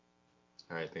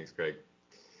All right, thanks, Greg.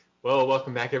 Well,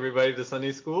 welcome back, everybody, to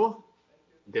Sunday School.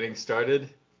 Getting started.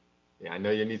 Yeah, I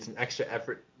know you need some extra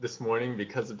effort this morning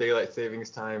because of daylight savings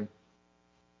time,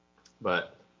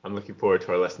 but I'm looking forward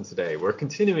to our lesson today. We're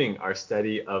continuing our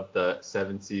study of the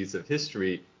 7 C's of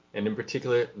history, and in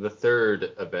particular, the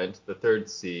third event, the third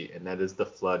C, and that is the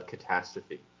flood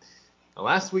catastrophe. Now,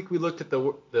 last week, we looked at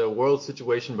the world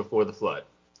situation before the flood,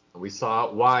 and we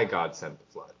saw why God sent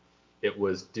the flood. It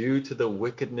was due to the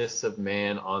wickedness of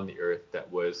man on the earth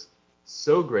that was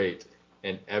so great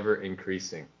and ever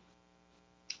increasing.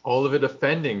 All of it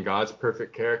offending God's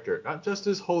perfect character, not just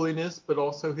his holiness, but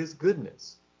also his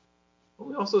goodness. But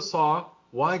we also saw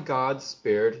why God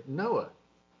spared Noah.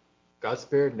 God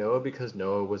spared Noah because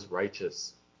Noah was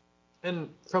righteous. And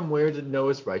from where did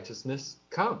Noah's righteousness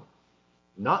come?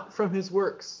 Not from his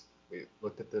works. We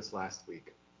looked at this last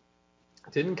week.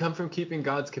 It didn't come from keeping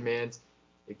God's commands.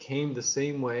 It came the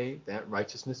same way that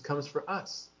righteousness comes for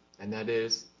us, and that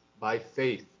is by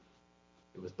faith.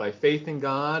 It was by faith in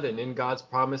God and in God's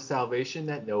promised salvation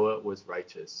that Noah was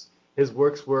righteous. His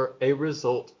works were a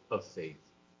result of faith.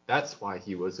 That's why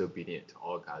he was obedient to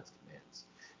all God's commands.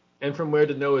 And from where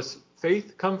did Noah's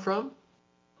faith come from?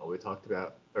 Well, we talked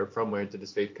about, or from where did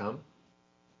his faith come?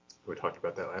 We talked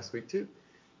about that last week too.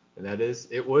 And that is,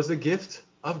 it was a gift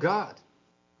of God.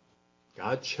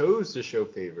 God chose to show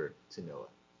favor to Noah,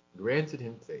 granted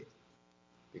him faith,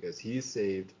 because he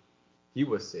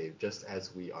was saved just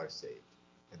as we are saved.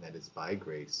 And that is by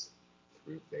grace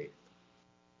through faith.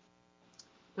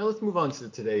 Now let's move on to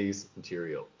today's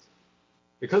material.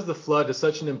 Because the flood is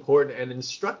such an important and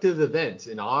instructive event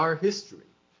in our history,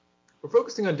 we're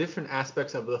focusing on different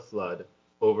aspects of the flood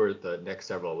over the next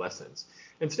several lessons.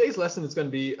 And today's lesson is going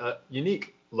to be a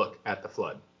unique look at the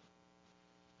flood.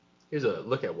 Here's a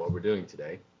look at what we're doing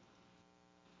today.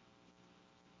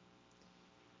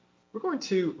 We're going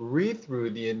to read through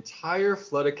the entire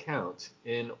flood account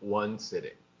in one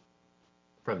sitting,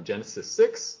 from Genesis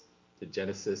 6 to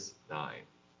Genesis 9.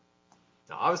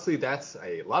 Now, obviously, that's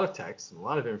a lot of text and a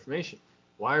lot of information.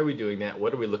 Why are we doing that?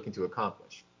 What are we looking to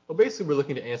accomplish? Well, basically, we're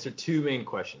looking to answer two main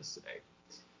questions today.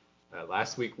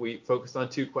 Last week, we focused on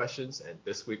 2 questions, and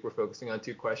this week, we're focusing on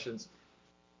 2 questions.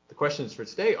 The questions for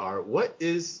today are,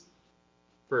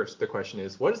 first, the question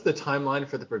is, what is the timeline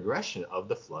for the progression of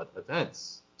the flood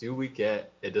events? Do we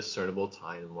get a discernible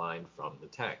timeline from the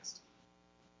text?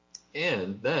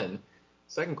 And then,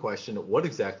 second question, what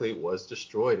exactly was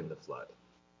destroyed in the flood?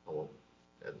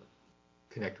 And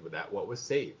connected with that, what was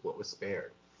saved? What was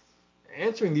spared?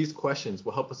 Answering these questions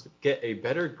will help us get a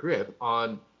better grip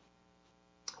on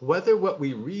whether what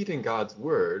we read in God's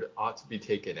Word ought to be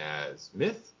taken as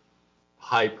myth,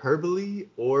 hyperbole,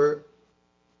 or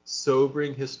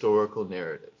sobering historical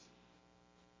narrative,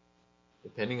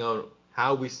 depending on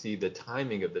how we see the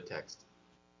timing of the text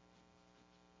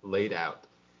laid out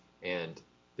and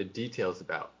the details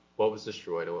about what was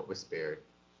destroyed and what was spared.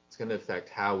 It's going to affect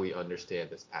how we understand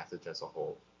this passage as a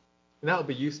whole. And that will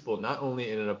be useful not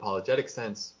only in an apologetic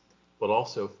sense, but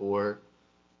also for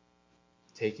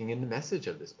taking in the message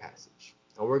of this passage.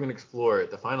 And we're going to explore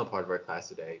at the final part of our class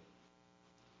today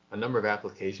a number of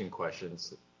application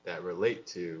questions that relate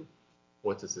to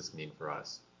what does this mean for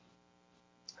us?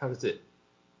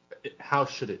 How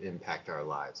should it impact our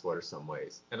lives? What are some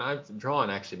ways? And I've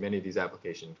drawn actually many of these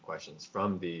application questions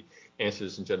from the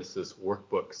Answers in Genesis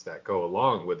workbooks that go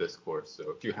along with this course.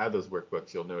 So if you have those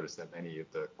workbooks, you'll notice that many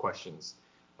of the questions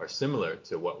are similar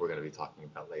to what we're going to be talking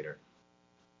about later.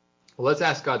 Well, let's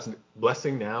ask God's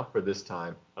blessing now for this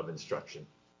time of instruction.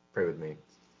 Pray with me.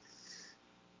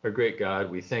 Our great God,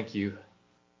 we thank you.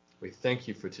 We thank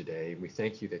you for today. We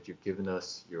thank you that you've given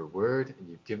us your word and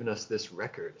you've given us this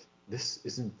record. This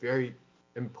is a very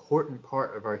important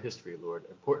part of our history, Lord,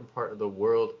 important part of the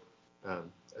world,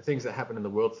 things that happen in the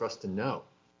world for us to know.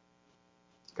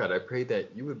 God, I pray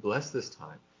that you would bless this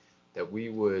time, that we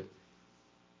would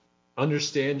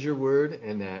understand your word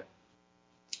and that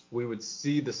we would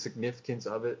see the significance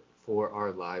of it for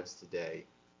our lives today.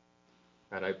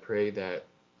 God, I pray that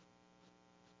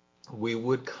we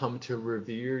would come to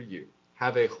revere you,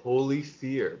 have a holy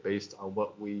fear based on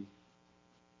what we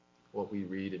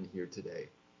read and hear today.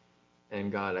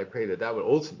 And God, I pray that that would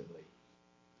ultimately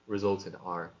result in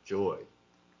our joy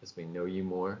as we know you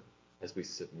more, as we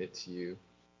submit to you,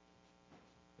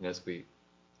 and as we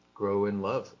grow in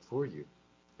love for you.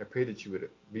 I pray that you would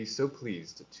be so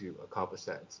pleased to accomplish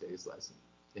that in today's lesson.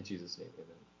 In Jesus' name,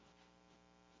 amen.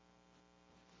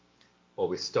 Well,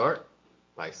 we start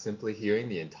by simply hearing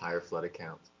the entire flood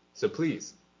account. So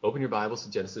please, open your Bibles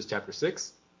to Genesis chapter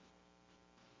 6,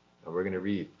 and we're going to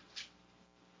read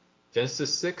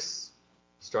Genesis 6,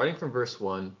 starting from verse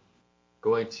 1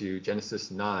 going to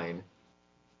Genesis 9,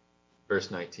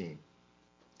 verse 19.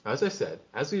 As I said,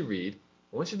 as we read,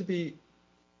 I want you to be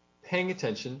paying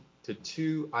attention to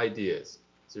two ideas.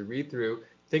 As you read through,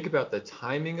 think about the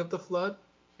timing of the flood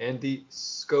and the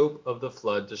scope of the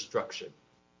flood destruction.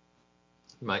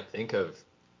 You might think of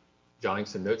jotting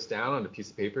some notes down on a piece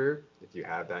of paper if you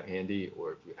have that handy,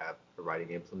 or if you have a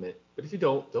writing implement. But if you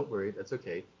don't worry, that's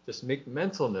okay. Just make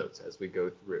mental notes as we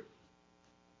go through.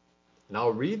 And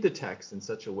I'll read the text in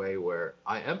such a way where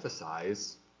I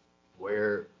emphasize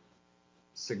where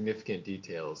significant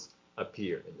details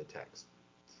appear in the text.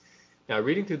 Now,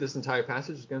 reading through this entire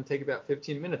passage is going to take about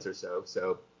 15 minutes or so,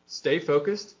 so stay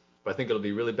focused, but I think it'll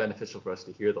be really beneficial for us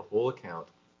to hear the whole account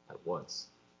at once.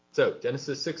 So,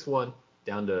 Genesis 6:1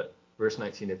 down to verse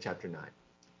 19 of chapter 9.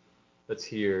 Let's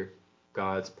hear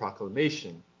God's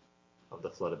proclamation of the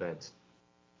flood event.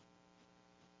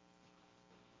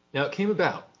 Now it came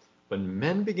about, when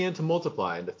men began to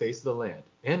multiply in the face of the land,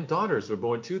 and daughters were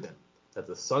born to them, that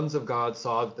the sons of God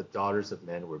saw that the daughters of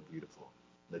men were beautiful.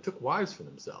 And they took wives for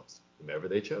themselves, whomever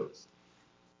they chose.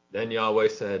 Then Yahweh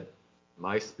said,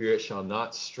 My spirit shall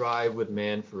not strive with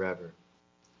man forever,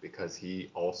 because he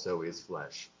also is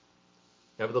flesh.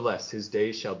 Nevertheless, his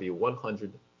days shall be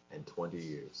 120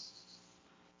 years.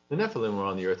 The Nephilim were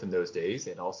on the earth in those days,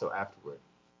 and also afterward,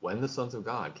 when the sons of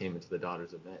God came into the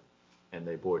daughters of men, and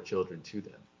they bore children to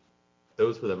them.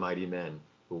 Those were the mighty men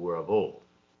who were of old,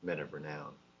 men of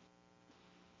renown.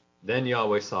 Then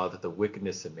Yahweh saw that the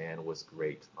wickedness of man was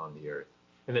great on the earth,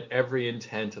 and that every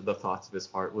intent of the thoughts of his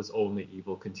heart was only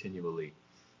evil continually.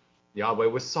 Yahweh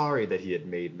was sorry that he had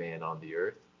made man on the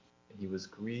earth, and he was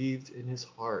grieved in his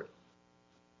heart.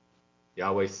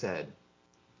 Yahweh said,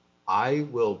 I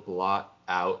will blot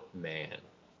out man,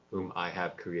 whom I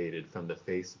have created from the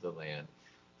face of the land,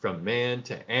 from man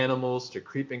to animals to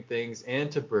creeping things and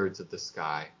to birds of the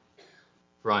sky,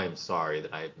 for I am sorry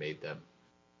that I have made them.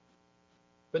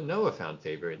 But Noah found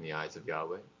favor in the eyes of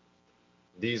Yahweh.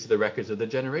 These are the records of the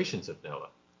generations of Noah.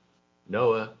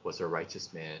 Noah was a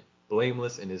righteous man,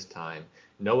 blameless in his time.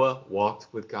 Noah walked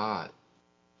with God.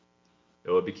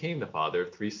 Noah became the father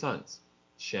of 3 sons,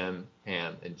 Shem,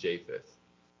 Ham, and Japheth.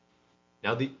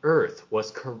 Now the earth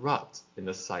was corrupt in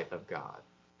the sight of God,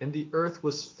 and the earth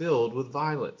was filled with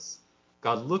violence.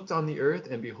 God looked on the earth,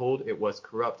 and behold, it was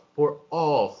corrupt, for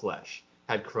all flesh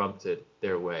had corrupted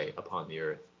their way upon the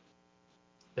earth.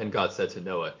 Then God said to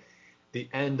Noah, The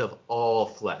end of all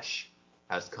flesh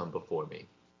has come before me,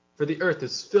 for the earth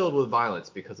is filled with violence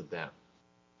because of them.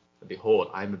 And behold,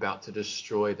 I am about to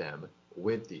destroy them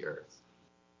with the earth.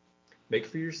 Make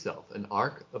for yourself an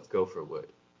ark of gopher wood.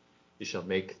 You shall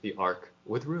make the ark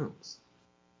with rooms,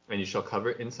 and you shall cover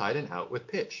it inside and out with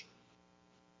pitch.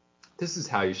 This is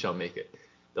how you shall make it.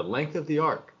 The length of the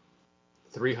ark,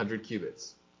 300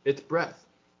 cubits. Its breadth,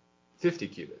 50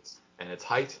 cubits. And its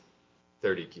height,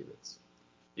 30 cubits.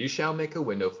 You shall make a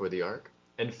window for the ark,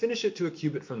 and finish it to a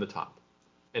cubit from the top,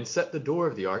 and set the door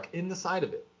of the ark in the side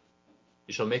of it.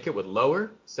 You shall make it with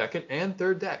lower, second, and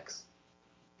third decks.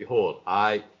 Behold,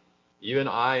 even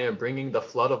I am bringing the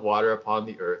flood of water upon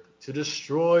the earth to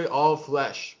destroy all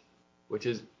flesh,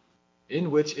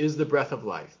 in which is the breath of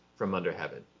life from under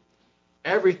heaven.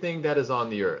 Everything that is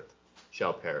on the earth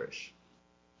shall perish.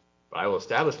 But I will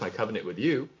establish my covenant with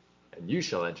you, and you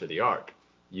shall enter the ark,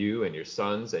 you and your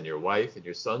sons and your wife and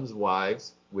your sons'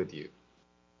 wives with you.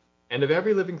 And of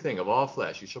every living thing of all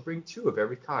flesh you shall bring 2 of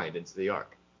every kind into the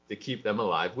ark, to keep them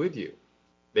alive with you.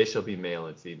 They shall be male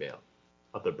and female.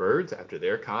 Of the birds after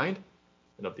their kind,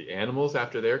 and of the animals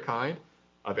after their kind,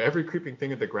 of every creeping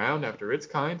thing of the ground after its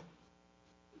kind,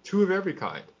 2 of every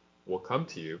kind will come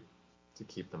to you to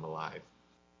keep them alive.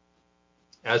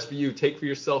 As for you, take for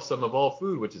yourself some of all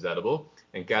food which is edible,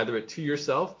 and gather it to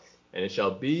yourself, and it shall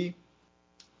be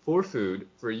for food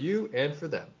for you and for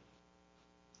them.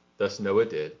 Thus Noah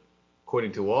did,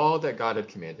 according to all that God had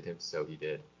commanded him, so he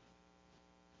did.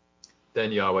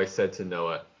 Then Yahweh said to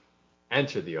Noah,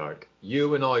 Enter the ark,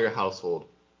 you and all your household,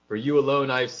 for you alone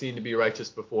I have seen to be righteous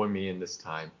before me in this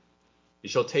time. You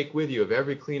shall take with you of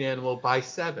every clean animal by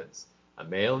 7s, a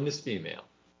male and his female,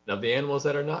 and of the animals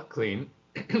that are not clean,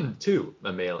 2,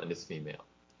 a male and his female.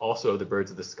 Also of the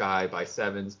birds of the sky by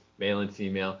 7s, male and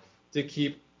female, to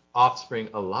keep offspring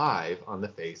alive on the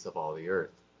face of all the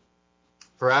earth.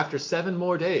 For after 7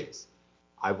 more days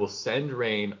I will send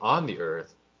rain on the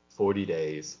earth 40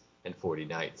 days and 40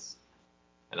 nights.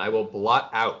 And I will blot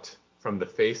out from the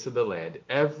face of the land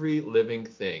every living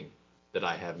thing that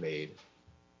I have made.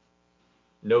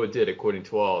 Noah did according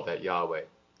to all that Yahweh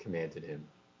had commanded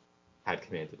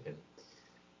him.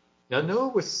 Now Noah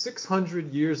was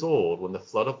 600 years old when the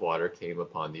flood of water came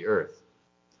upon the earth.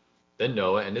 Then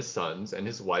Noah and his sons and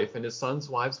his wife and his sons'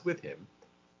 wives with him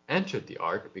entered the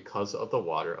ark because of the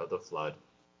water of the flood.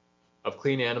 Of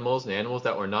clean animals and animals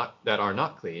that are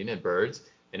not clean, and birds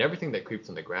and everything that creeps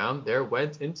on the ground, there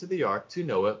went into the ark to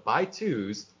Noah by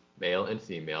twos, male and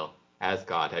female, as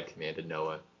God had commanded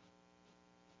Noah.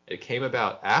 It came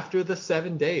about after the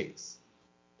 7 days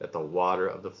that the water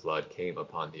of the flood came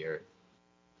upon the earth.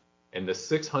 In the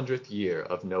 600th year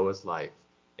of Noah's life,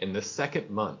 in the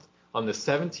second month, on the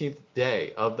 17th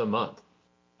day of the month,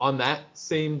 on the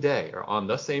same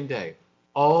day,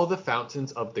 all the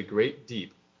fountains of the great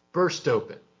deep burst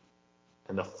open,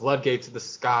 and the floodgates of the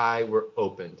sky were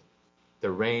opened.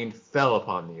 The rain fell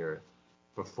upon the earth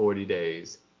for 40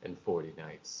 days and 40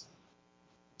 nights.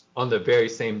 On the very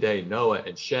same day, Noah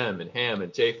and Shem and Ham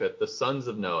and Japheth, the sons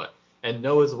of Noah, and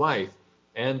Noah's wife,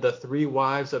 and the 3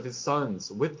 wives of his sons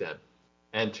with them,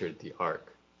 entered the ark.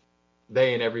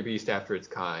 They and every beast after its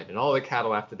kind, and all the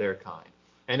cattle after their kind,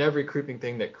 and every creeping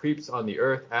thing that creeps on the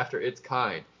earth after its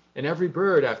kind, and every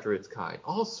bird after its kind,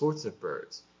 all sorts of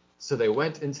birds. So they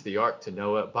went into the ark to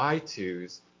Noah by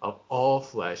twos, of all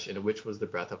flesh in which was the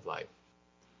breath of life.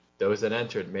 Those that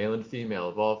entered, male and female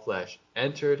of all flesh,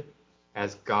 entered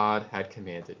as God had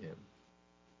commanded him.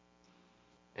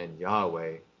 And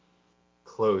Yahweh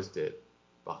closed it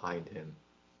behind him.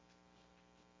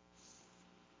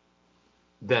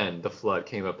 Then the flood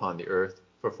came upon the earth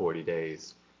for 40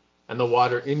 days, and the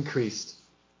water increased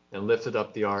and lifted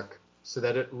up the ark, so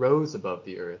that it rose above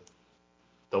the earth.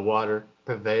 The water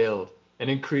prevailed and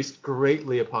increased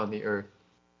greatly upon the earth,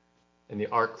 and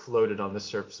the ark floated on the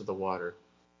surface of the water.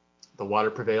 The water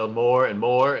prevailed more and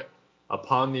more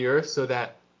upon the earth, so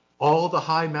that all the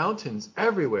high mountains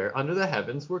everywhere under the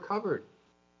heavens were covered.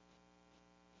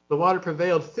 The water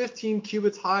prevailed 15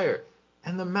 cubits higher,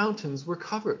 and the mountains were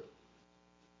covered.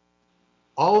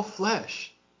 All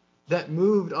flesh that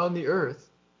moved on the earth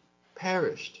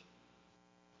perished.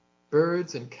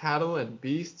 Birds and cattle and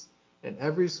beasts and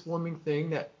every swarming thing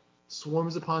that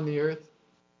swarms upon the earth,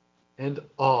 and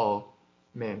all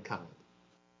mankind.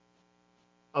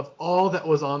 Of all that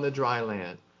was on the dry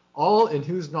land, all in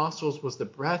whose nostrils was the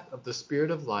breath of the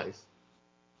Spirit of life,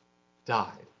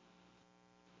 died.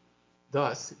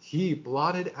 Thus he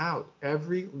blotted out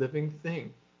every living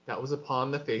thing that was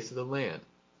upon the face of the land,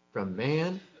 from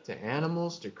man to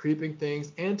animals to creeping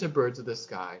things and to birds of the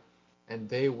sky, and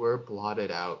they were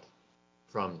blotted out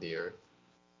from the earth.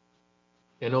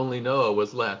 And only Noah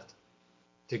was left,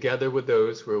 together with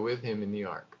those who were with him in the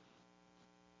ark.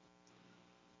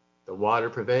 The water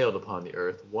prevailed upon the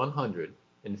earth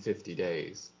 150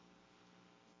 days.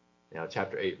 Now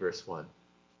chapter 8, verse 1.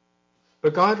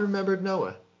 But God remembered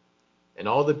Noah, and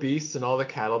all the beasts and all the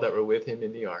cattle that were with him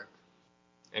in the ark.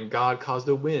 And God caused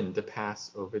a wind to pass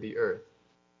over the earth,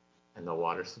 and the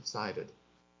water subsided.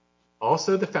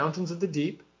 Also the fountains of the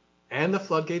deep and the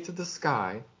floodgates of the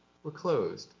sky were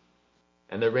closed,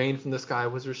 and the rain from the sky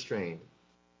was restrained,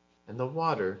 and the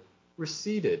water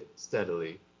receded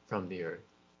steadily from the earth.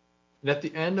 And at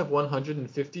the end of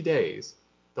 150 days,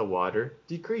 the water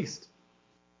decreased.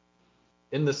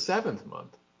 In the 7th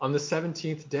month, on the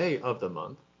 17th day of the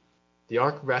month, the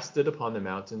ark rested upon the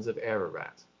mountains of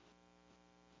Ararat.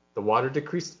 The water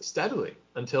decreased steadily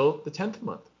until the 10th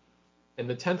month. In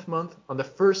the 10th month, on the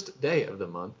 1st day of the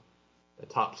month, the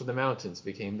tops of the mountains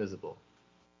became visible.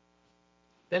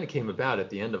 Then it came about at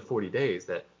the end of 40 days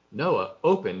that Noah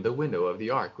opened the window of the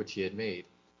ark which he had made,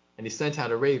 and he sent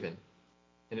out a raven,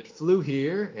 and it flew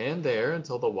here and there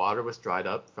until the water was dried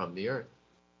up from the earth.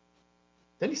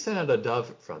 Then he sent out a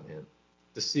dove from him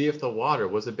to see if the water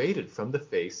was abated from the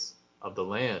face of the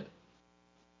land.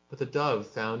 But the dove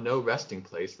found no resting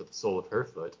place for the sole of her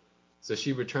foot, so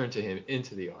she returned to him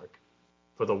into the ark,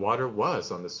 for the water was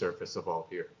on the surface of all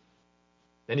the earth.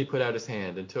 Then he put out his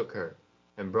hand and took her,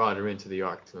 and brought her into the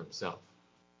ark to himself.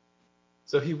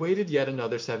 So he waited yet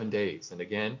another 7 days, and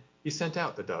again he sent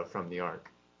out the dove from the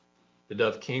ark. The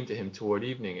dove came to him toward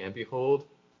evening, and behold,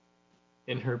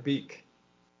 in her beak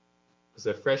was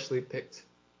a freshly picked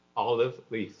olive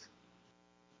leaf.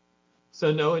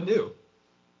 So Noah knew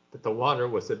that the water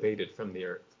was abated from the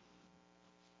earth.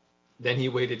 Then he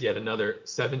waited yet another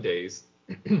 7 days,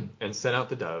 and sent out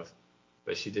the dove,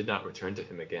 but she did not return to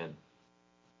him again.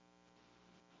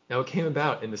 Now it came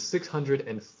about in the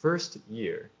 601st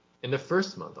year, in the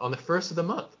 1st month, on the 1st of the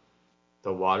month,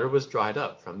 the water was dried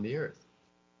up from the earth.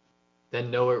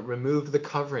 Then Noah removed the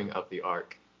covering of the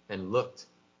ark, and looked,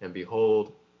 and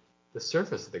behold, the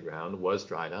surface of the ground was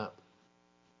dried up.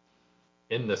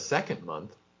 In the 2nd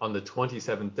month, on the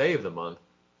 27th day of the month,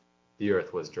 the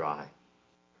earth was dry.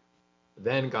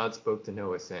 Then God spoke to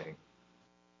Noah, saying,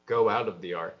 Go out of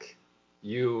the ark,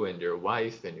 you and your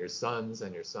wife and your sons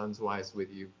wives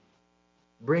with you.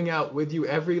 Bring out with you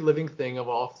every living thing of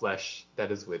all flesh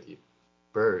that is with you,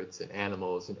 birds and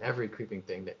animals and every creeping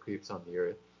thing that creeps on the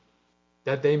earth,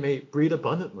 that they may breed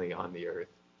abundantly on the earth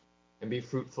and be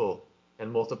fruitful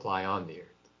and multiply on the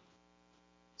earth.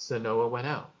 So Noah went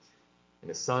out, and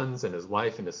his sons and his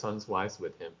wife and his sons' wives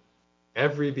with him.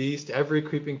 Every beast, every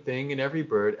creeping thing, and every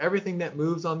bird, everything that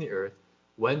moves on the earth,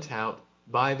 went out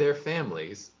by their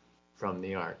families from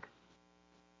the ark.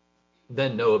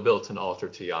 Then Noah built an altar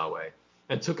to Yahweh,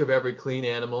 and took of every clean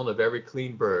animal and of every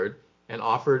clean bird, and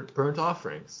offered burnt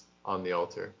offerings on the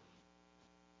altar.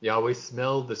 Yahweh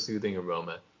smelled the soothing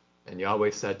aroma, and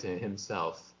Yahweh said to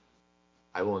himself,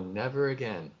 I will never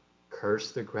again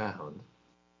curse the ground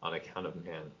on account of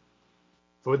man.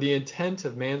 For the intent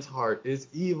of man's heart is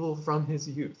evil from his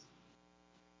youth.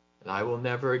 And I will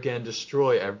never again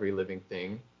destroy every living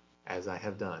thing as I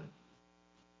have done.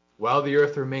 While the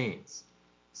earth remains,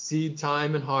 seed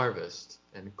time and harvest,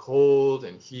 and cold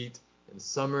and heat, and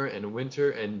summer and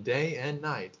winter, and day and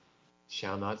night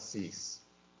shall not cease.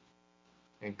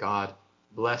 And God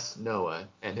blessed Noah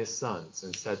and his sons,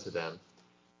 and said to them,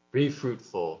 Be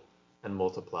fruitful and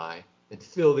multiply, and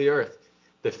fill the earth.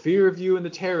 The fear of you and the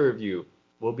terror of you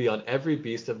will be on every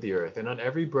beast of the earth, and on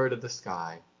every bird of the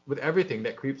sky, with everything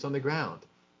that creeps on the ground.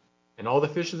 And all the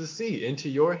fish of the sea, into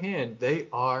your hand they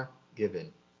are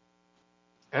given.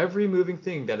 Every moving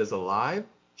thing that is alive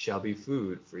shall be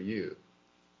food for you.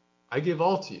 I give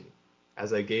all to you,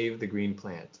 as I gave the green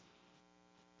plant.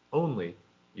 Only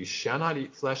you shall not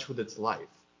eat flesh with its life,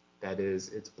 that is,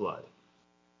 its blood.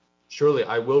 Surely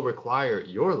I will require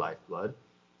your lifeblood.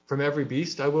 From every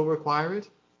beast I will require it,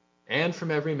 and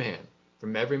from every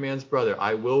man's brother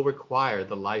I will require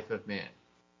the life of man.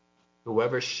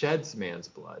 Whoever sheds man's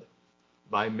blood,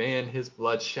 by man his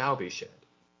blood shall be shed.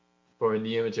 For in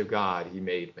the image of God he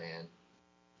made man.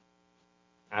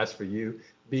 As for you,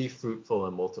 be fruitful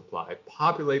and multiply.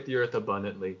 Populate the earth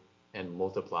abundantly and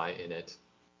multiply in it.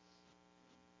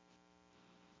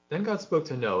 Then God spoke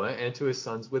to Noah and to his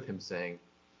sons with him, saying,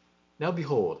 Now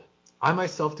behold, I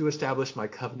myself do establish my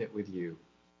covenant with you,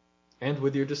 and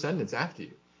with your descendants after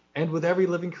you, and with every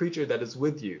living creature that is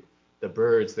with you, the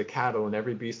birds, the cattle, and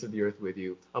every beast of the earth with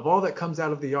you, of all that comes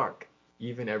out of the ark,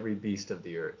 even every beast of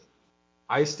the earth.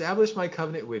 I establish my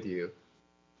covenant with you,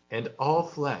 and all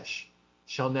flesh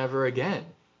shall never again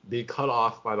be cut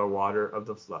off by the water of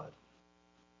the flood.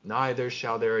 Neither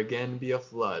shall there again be a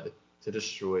flood to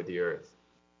destroy the earth.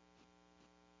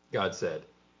 God said,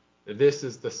 This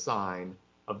is the sign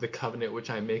of the covenant which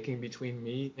I am making between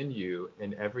me and you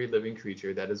and every living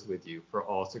creature that is with you for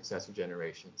all successive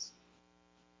generations.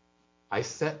 I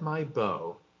set my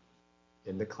bow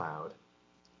in the cloud,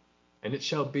 and it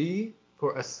shall be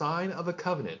for a sign of a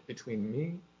covenant between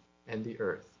me and the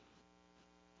earth.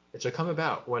 It shall come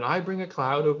about, when I bring a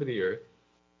cloud over the earth,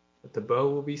 that the bow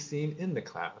will be seen in the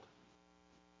cloud,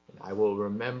 and I will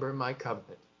remember my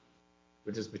covenant,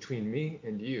 which is between me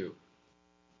and you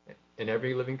and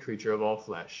every living creature of all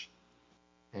flesh.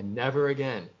 And never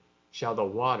again shall the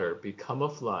water become a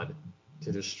flood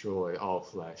to destroy all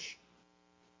flesh.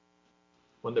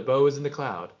 When the bow is in the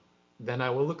cloud, then I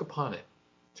will look upon it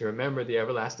to remember the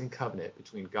everlasting covenant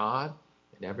between God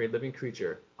and every living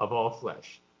creature of all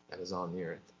flesh that is on the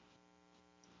earth.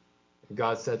 And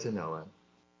God said to Noah,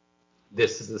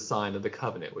 This is the sign of the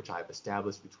covenant which I have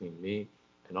established between me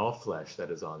and all flesh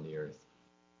that is on the earth.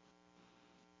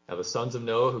 Now the sons of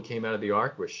Noah who came out of the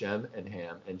ark were Shem and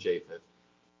Ham and Japheth,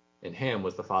 and Ham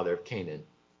was the father of Canaan.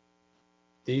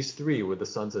 These three were the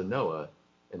sons of Noah,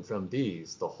 and from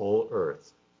these the whole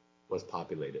earth was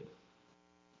populated.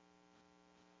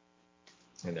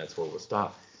 And that's where we'll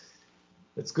stop.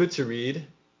 It's good to read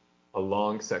a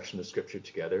long section of scripture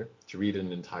together, to read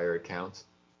an entire account,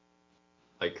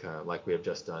 like we have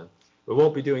just done. We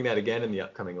won't be doing that again in the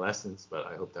upcoming lessons, but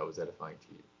I hope that was edifying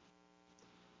to you.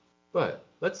 But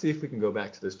let's see if we can go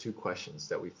back to those two questions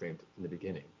that we framed in the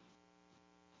beginning.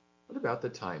 What about the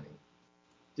timing?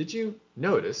 Did you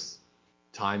notice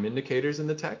time indicators in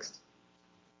the text?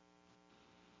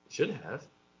 You should have.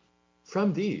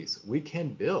 From these, we can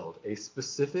build a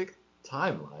specific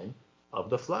timeline of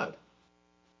the flood.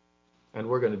 And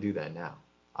we're going to do that now.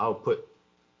 I'll put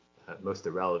most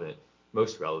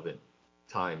relevant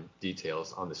time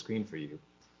details on the screen for you.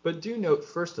 But do note,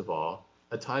 first of all,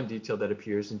 a time detail that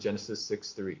appears in Genesis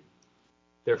 6:3.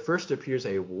 There first appears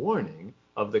a warning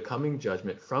of the coming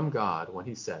judgment from God when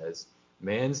he says,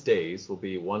 man's days will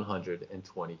be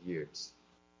 120 years.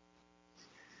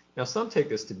 Now, some take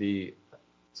this to be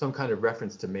some kind of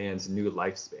reference to man's new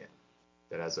lifespan,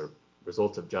 that as a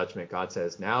result of judgment, God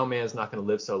says, now man's not going to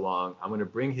live so long. I'm going to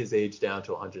bring his age down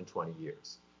to 120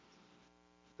 years.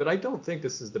 But I don't think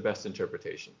this is the best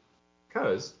interpretation,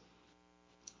 because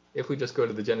if we just go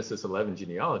to the Genesis 11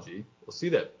 genealogy, we'll see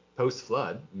that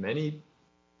post-flood, many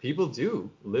people do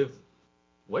live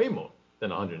way more than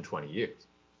 120 years.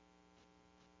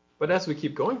 But as we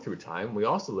keep going through time, we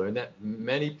also learn that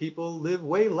many people live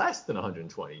way less than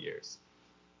 120 years.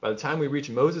 By the time we reach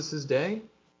Moses' day,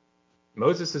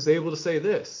 Moses is able to say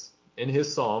this in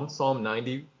his psalm, Psalm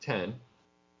 90:10,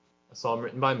 a psalm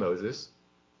written by Moses.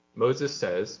 Moses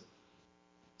says,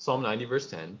 Psalm 90 verse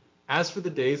 10, as for the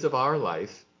days of our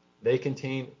life, they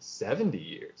contain 70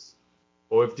 years,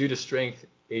 or if due to strength,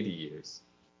 80 years.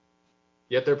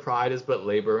 Yet their pride is but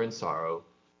labor and sorrow,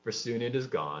 for soon it is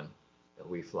gone, and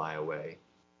we fly away.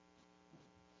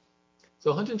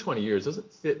 So 120 years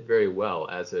doesn't fit very well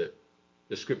as a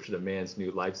description of man's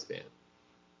new lifespan.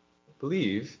 I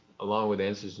believe, along with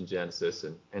answers in Genesis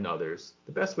and others,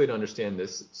 the best way to understand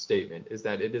this statement is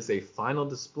that it is a final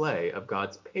display of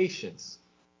God's patience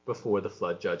before the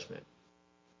flood judgment.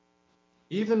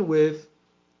 Even with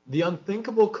the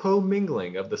unthinkable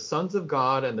commingling of the sons of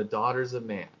God and the daughters of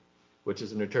man, which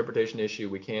is an interpretation issue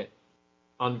we can't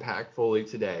unpack fully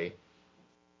today,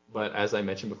 but as I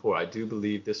mentioned before, I do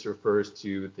believe this refers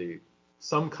to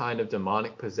some kind of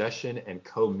demonic possession and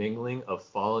commingling of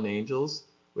fallen angels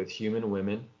with human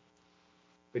women.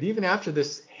 But even after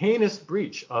this heinous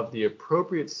breach of the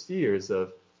appropriate spheres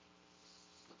of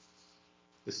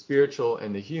the spiritual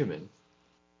and the human,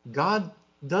 God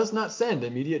does not send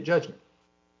immediate judgment.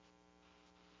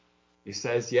 He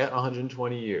says, yet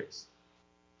 120 years.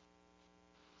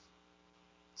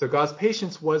 So God's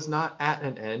patience was not at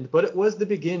an end, but it was the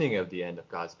beginning of the end of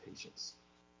God's patience.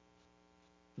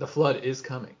 The flood is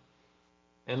coming.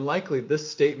 And likely this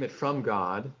statement from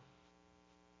God,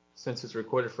 since it's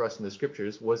recorded for us in the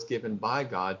scriptures, was given by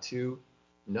God to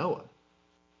Noah.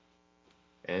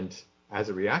 And as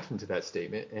a reaction to that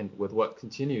statement, and with what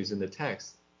continues in the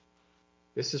text,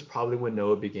 this is probably when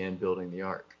Noah began building the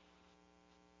ark.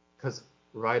 Because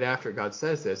right after God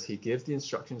says this, he gives the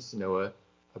instructions to Noah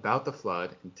about the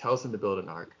flood and tells him to build an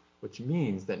ark, which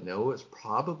means that Noah is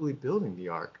probably building the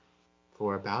ark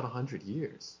for about 100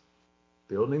 years.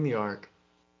 Building the ark,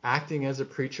 acting as a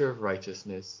preacher of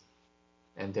righteousness,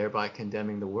 and thereby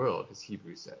condemning the world, as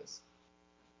Hebrews says.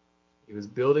 He was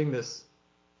building this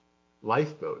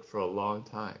lifeboat for a long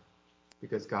time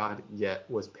because God yet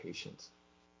was patient.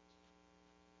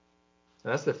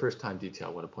 Now, that's the first time detail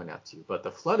I want to point out to you. But the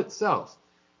flood itself,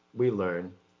 we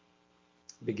learn,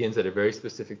 begins at a very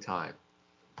specific time.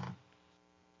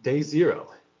 Day 0,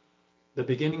 the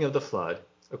beginning of the flood,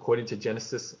 according to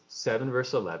Genesis 7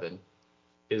 verse 11,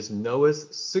 is Noah's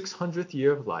 600th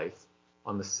year of life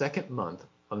on the second month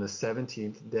on the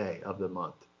 17th day of the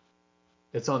month.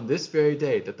 It's on this very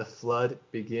day that the flood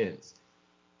begins.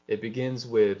 It begins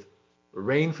with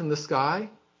rain from the sky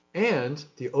and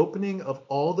the opening of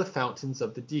all the fountains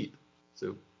of the deep.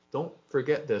 So don't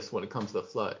forget this when it comes to the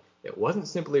flood. It wasn't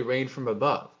simply rain from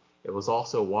above. It was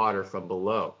also water from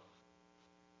below.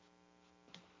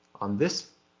 On this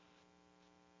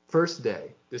first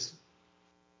day, this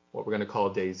what we're going to call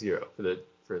day 0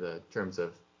 for the terms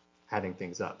of adding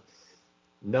things up,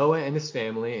 Noah and his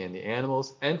family and the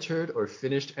animals entered or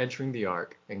finished entering the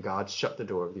ark, and God shut the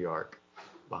door of the ark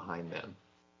behind them.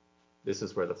 This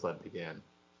is where the flood began.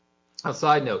 A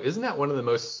side note, isn't that one of the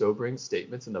most sobering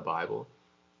statements in the Bible?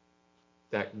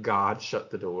 That God shut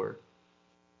the door.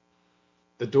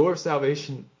 The door of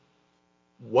salvation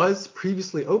was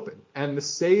previously open, and the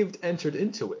saved entered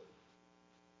into it.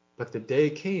 But the day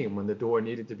came when the door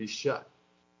needed to be shut.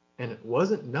 And it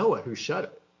wasn't Noah who shut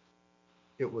it.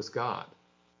 It was God.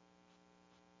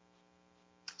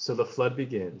 So the flood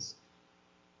begins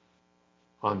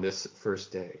on this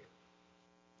first day.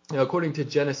 Now, according to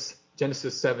Genesis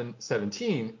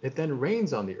 7:17, it then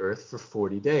rains on the earth for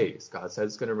 40 days. God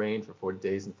says it's going to rain for 40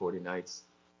 days and 40 nights.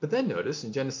 But then notice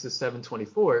in Genesis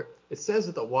 7:24, it says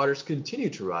that the waters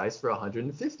continue to rise for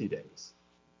 150 days.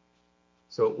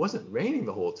 So it wasn't raining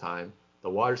the whole time. The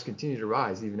waters continued to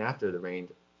rise even after the rain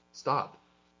stopped.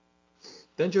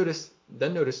 Then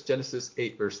notice Genesis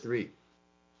 8 verse 3.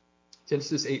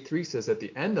 Genesis 8:3 says at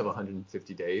the end of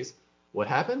 150 days, what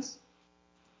happens?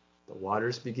 The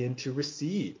waters begin to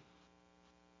recede.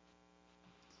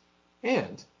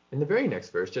 And in the very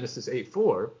next verse, Genesis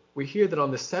 8:4, we hear that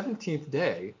on the 17th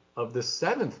day of the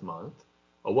 7th month,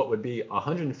 or what would be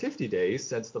 150 days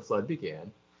since the flood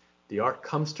began, the ark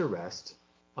comes to rest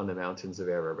on the mountains of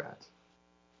Ararat.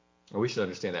 And we should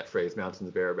understand that phrase, mountains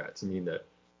of Ararat, to mean the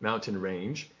mountain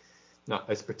range, not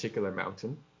this particular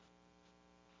mountain.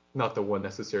 Not the one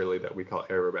necessarily that we call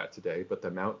Ararat today, but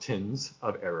the mountains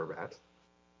of Ararat.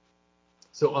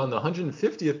 So on the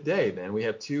 150th day, then, we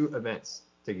have two events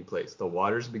taking place. The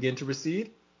waters begin to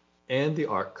recede, and the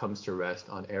ark comes to rest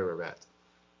on Ararat,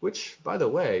 which, by the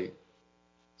way,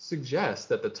 suggests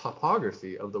that the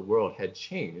topography of the world had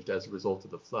changed as a result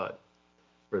of the flood.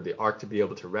 For the ark to be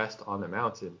able to rest on the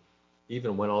mountain,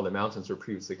 even when all the mountains were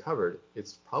previously covered,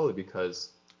 it's probably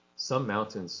because some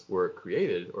mountains were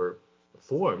created or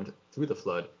formed through the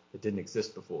flood that didn't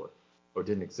exist before, or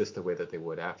didn't exist the way that they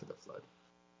would after the flood.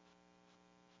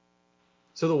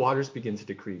 So the waters begin to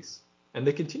decrease, and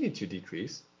they continue to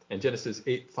decrease. And Genesis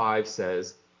 8:5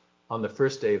 says, on the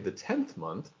first day of the 10th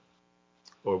month,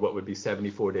 or what would be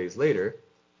 74 days later,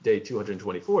 day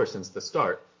 224 since the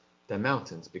start, the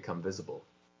mountains become visible.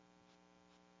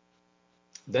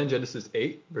 Then Genesis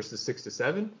 8, verses 6 to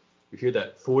 7, we hear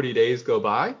that 40 days go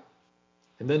by,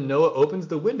 and then Noah opens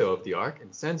the window of the ark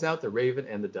and sends out the raven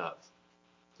and the dove.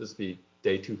 This will be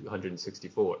day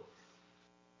 264.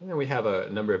 And then we have a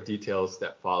number of details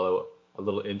that follow, a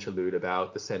little interlude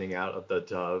about the sending out of the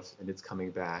dove and its coming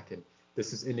back. And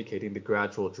this is indicating the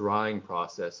gradual drying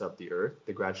process of the earth,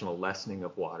 the gradual lessening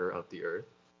of water of the earth.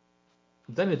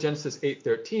 Then in Genesis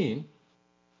 8:13,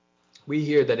 we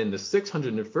hear that in the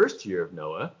 601st year of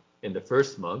Noah, in the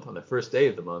first month, on the first day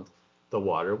of the month, the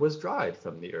water was dried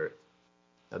from the earth.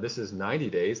 Now this is 90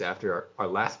 days after our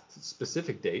last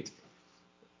specific date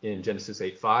in Genesis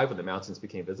 8:5 when the mountains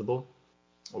became visible,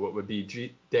 or what would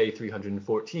be day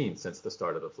 314 since the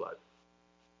start of the flood.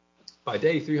 By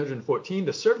day 314,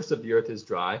 the surface of the earth is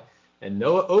dry, and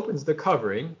Noah opens the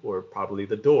covering, or probably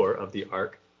the door of the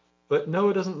ark, but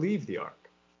Noah doesn't leave the ark.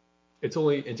 It's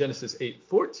only in Genesis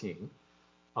 8:14,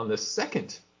 in the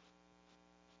second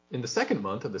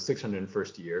month of the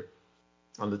 601st year,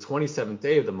 on the 27th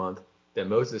day of the month, that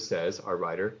Moses says, our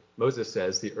writer, Moses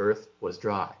says the earth was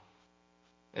dry.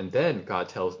 And then God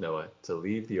tells Noah to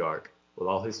leave the ark with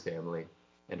all his family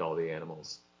and all the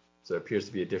animals. So there appears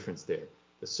to be a difference there.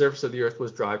 The surface of the earth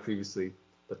was dry previously,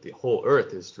 but the whole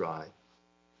earth is dry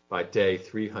by day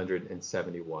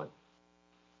 371.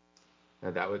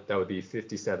 And that would be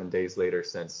 57 days later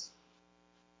since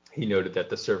he noted that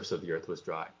the surface of the earth was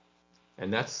dry.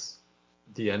 And that's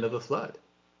the end of the flood.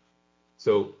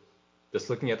 So just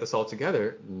looking at this all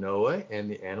together, Noah and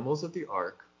the animals of the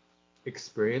ark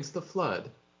experienced the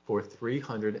flood for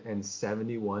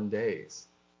 371 days,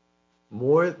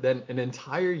 more than an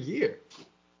entire year.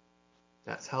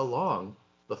 That's how long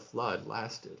the flood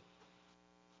lasted.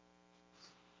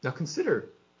 Now consider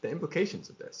the implications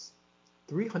of this.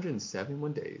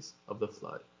 371 days of the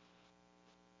flood.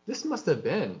 This must have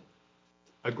been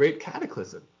a great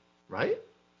cataclysm, right?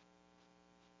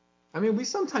 I mean, we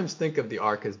sometimes think of the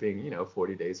ark as being,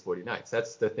 40 days, 40 nights.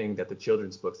 That's the thing that the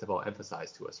children's books have all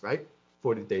emphasized to us, right?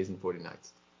 40 days and 40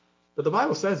 nights. But the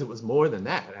Bible says it was more than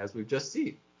that, as we've just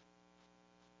seen.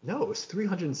 No, it was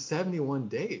 371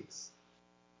 days.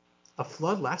 A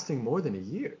flood lasting more than a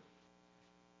year.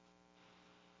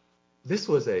 This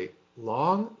was a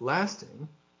long-lasting,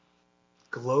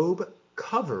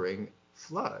 globe-covering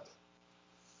flood.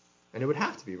 And it would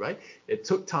have to be, right? It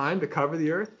took time to cover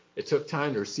the earth. It took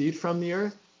time to recede from the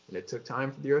earth. And it took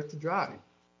time for the earth to dry.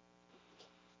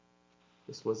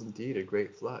 This was indeed a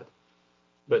great flood.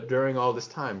 But during all this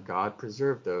time, God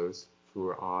preserved those who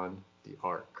were on the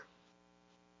ark.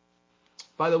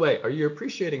 By the way, are you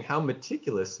appreciating how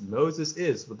meticulous Moses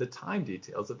is with the time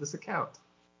details of this account?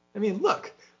 I mean,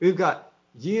 look, we've got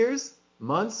years,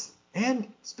 months,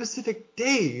 and specific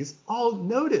days all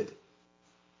noted.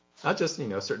 Not just,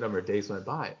 a certain number of days went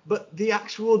by, but the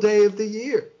actual day of the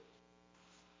year.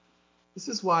 This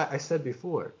is why I said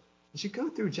before, as you go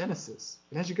through Genesis,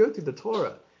 and as you go through the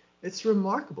Torah, it's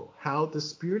remarkable how the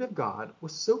Spirit of God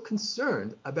was so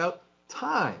concerned about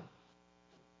time.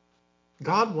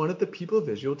 God wanted the people of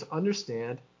Israel to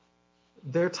understand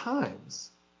their times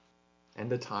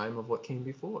and the time of what came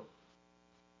before.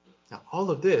 Now, all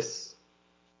of this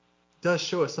does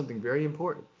show us something very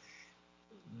important.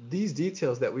 These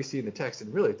details that we see in the text,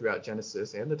 and really throughout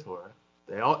Genesis and the Torah,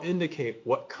 they all indicate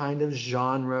what kind of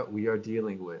genre we are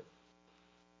dealing with.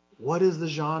 What is the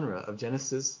genre of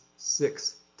Genesis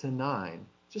 6 to 9?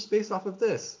 Just based off of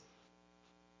this.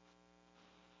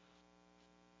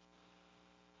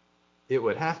 It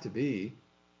would have to be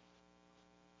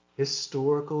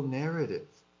historical narrative.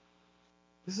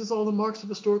 This is all the marks of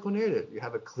historical narrative. You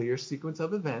have a clear sequence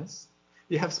of events.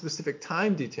 You have specific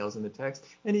time details in the text.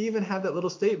 And you even have that little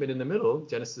statement in the middle,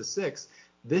 Genesis 6.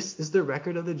 This is the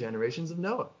record of the generations of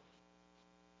Noah.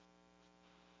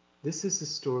 This is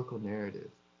historical narrative.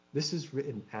 This is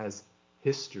written as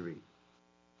history.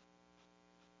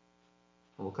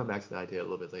 And we'll come back to that idea a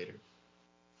little bit later.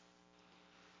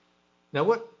 Now,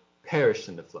 what perished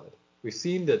in the flood? We've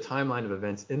seen the timeline of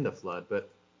events in the flood, but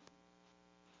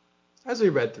as we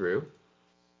read through,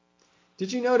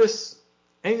 did you notice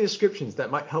any descriptions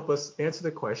that might help us answer the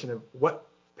question of what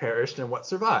perished and what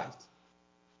survived?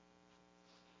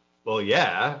 Well,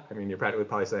 yeah. I mean, you're practically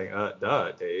probably saying,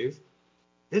 duh, Dave.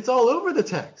 It's all over the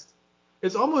text.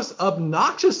 It's almost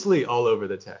obnoxiously all over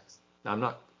the text. Now, I'm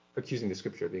not accusing the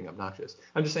scripture of being obnoxious.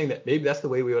 I'm just saying that maybe that's the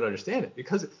way we would understand it,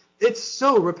 because it's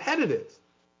so repetitive.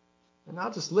 And I'll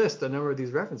just list a number of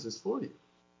these references for you.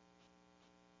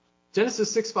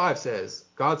 Genesis 6:5 says,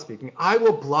 God speaking, I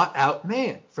will blot out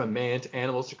man, from man to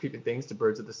animals to creeping things to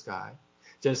birds of the sky.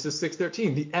 Genesis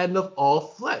 6:13, the end of all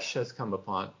flesh has come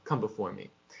before me.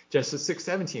 Genesis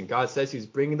 6:17, God says he's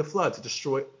bringing the flood to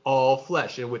destroy all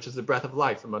flesh, in which is the breath of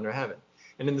life from under heaven.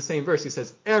 And in the same verse, he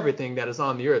says, everything that is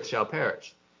on the earth shall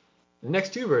perish. The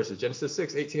next two verses, Genesis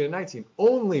 6:18 and 19,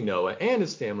 only Noah and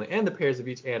his family and the pairs of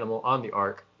each animal on the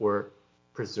ark were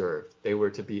preserved. They were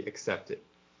to be accepted.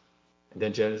 And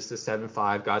then Genesis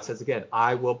 7:5, God says again,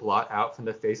 I will blot out from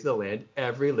the face of the land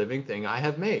every living thing I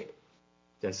have made.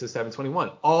 Genesis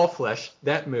 7:21, all flesh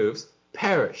that moves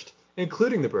perished,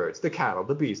 including the birds, the cattle,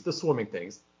 the beasts, the swarming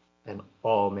things, and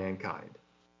all mankind.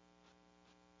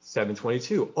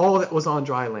 7:22, all that was on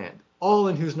dry land, all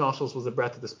in whose nostrils was the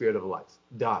breath of the spirit of life,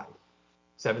 died.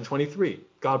 7:23,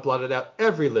 God blotted out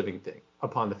every living thing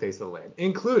upon the face of the land,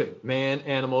 including man,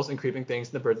 animals, and creeping things,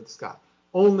 and the birds of the sky.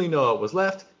 Only Noah was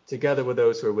left, together with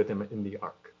those who were with him in the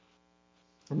ark.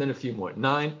 And then a few more.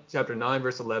 Chapter 9,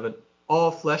 verse 11,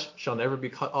 all flesh shall never be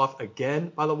cut off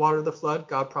again by the water of the flood,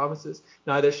 God promises.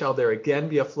 Neither shall there again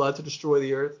be a flood to destroy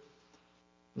the earth.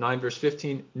 9, verse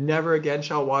 15, never again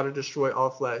shall water destroy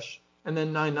all flesh. And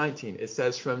then 9:19, it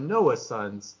says, from Noah's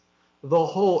sons, the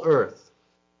whole earth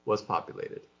was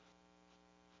populated.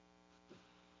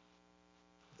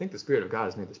 I think the Spirit of God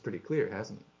has made this pretty clear,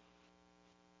 hasn't he?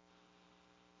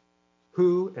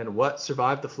 Who and what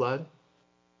survived the flood?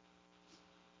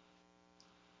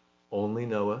 Only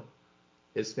Noah,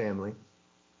 his family,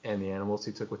 and the animals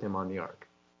he took with him on the ark.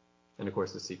 And of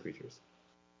course the sea creatures.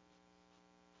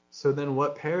 So then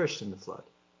what perished in the flood?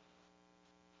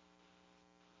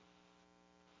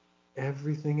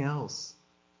 Everything else.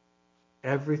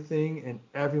 Everything and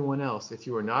everyone else. If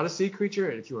you were not a sea creature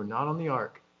and if you were not on the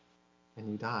ark, and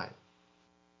you died.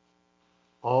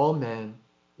 All men,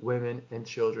 women, and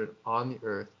children on the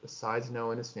earth, besides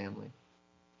Noah and his family,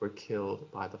 were killed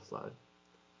by the flood.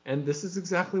 And this is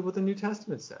exactly what the New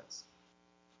Testament says.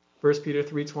 1 Peter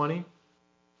 3:20,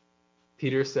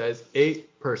 Peter says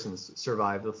 8 persons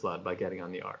survived the flood by getting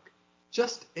on the ark.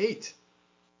 Just 8.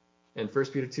 And 1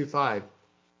 Peter 2:5,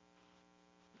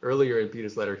 earlier in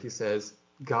Peter's letter, he says,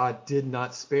 God did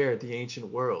not spare the ancient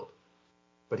world,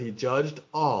 but he judged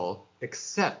all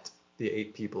except the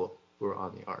 8 people who were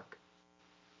on the ark.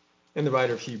 And the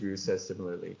writer of Hebrews says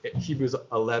similarly. Hebrews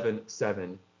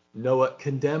 11:7, Noah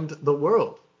condemned the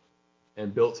world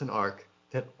and built an ark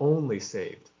that only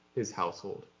saved his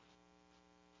household.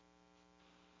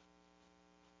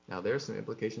 Now there are some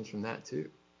implications from that too.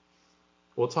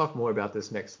 We'll talk more about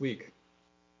this next week.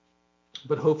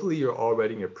 But hopefully you're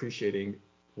already appreciating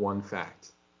one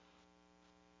fact.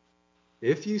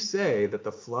 If you say that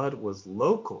the flood was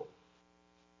local,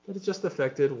 that it just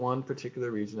affected one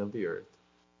particular region of the earth,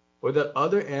 or that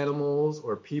other animals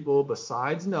or people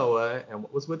besides Noah and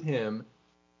what was with him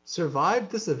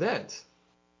survived this event,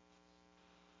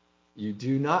 you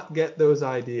do not get those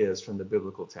ideas from the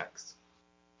biblical text.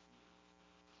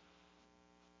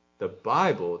 The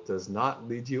Bible does not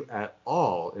lead you at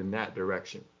all in that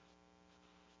direction.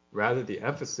 Rather, the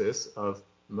emphasis of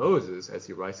Moses, as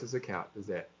he writes his account, is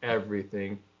that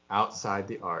everything outside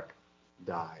the ark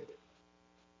died.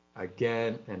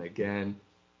 Again and again,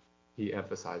 he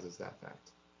emphasizes that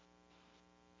fact.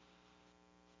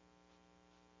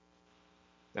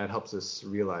 That helps us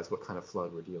realize what kind of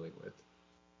flood we're dealing with.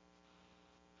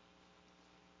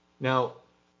 Now,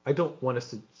 I don't want us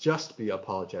to just be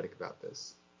apologetic about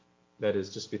this. That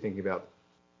is, just be thinking about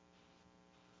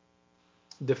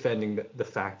defending the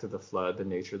fact of the flood, the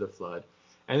nature of the flood,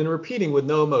 and then repeating with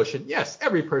no emotion, yes,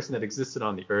 every person that existed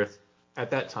on the earth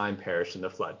at that time perished in the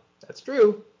flood. That's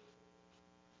true.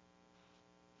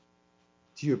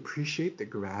 Do you appreciate the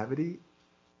gravity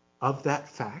of that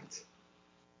fact?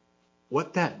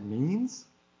 What that means?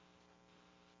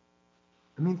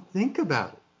 I mean, think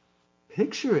about it.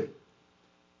 Picture it.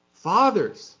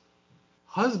 Fathers,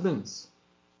 husbands,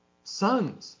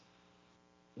 sons,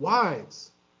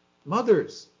 wives,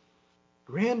 mothers,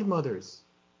 grandmothers,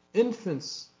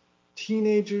 infants,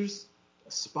 teenagers,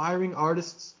 aspiring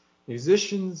artists,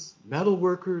 musicians, metal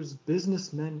workers,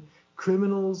 businessmen,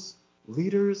 criminals,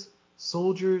 leaders,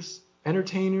 soldiers,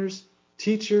 entertainers,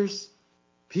 teachers,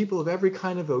 people of every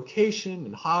kind of vocation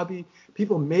and hobby,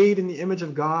 people made in the image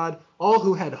of God, all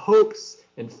who had hopes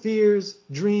and fears,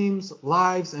 dreams,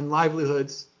 lives, and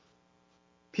livelihoods,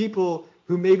 people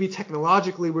who maybe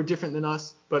technologically were different than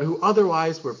us, but who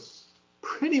otherwise were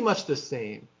pretty much the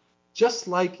same, just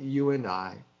like you and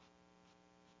I.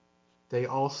 They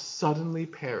all suddenly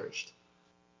perished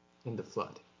in the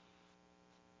flood.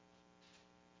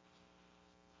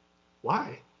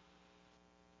 Why?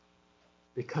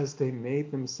 Because they made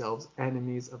themselves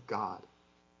enemies of God,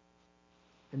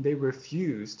 and they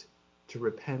refused to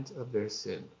repent of their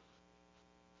sin.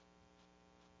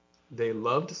 They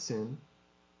loved sin,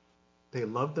 they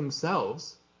loved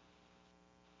themselves,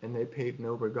 and they paid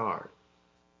no regard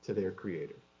to their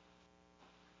Creator.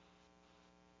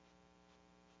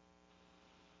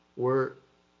 Were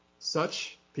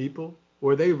such people,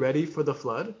 were they ready for the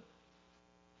flood?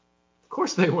 Of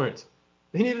course they weren't.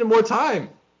 They needed more time.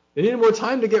 They needed more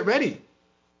time to get ready,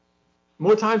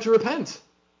 more time to repent.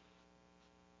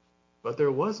 But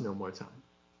there was no more time.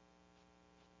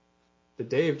 The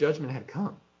day of judgment had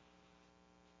come.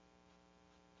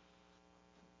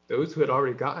 Those who had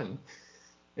already gotten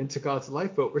into God's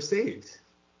lifeboat were saved.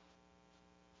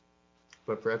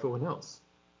 But for everyone else,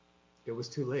 it was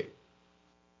too late.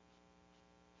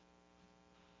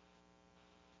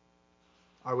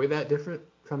 Are we that different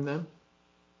from them?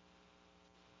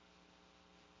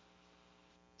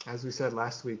 As we said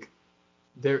last week,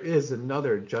 there is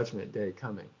another judgment day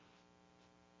coming.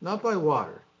 Not by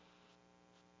water,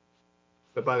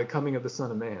 but by the coming of the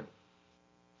Son of Man,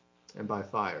 and by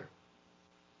fire.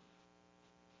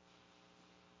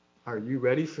 Are you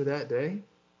ready for that day?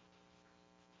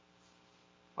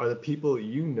 Are the people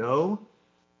you know,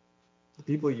 the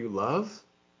people you love,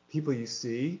 people you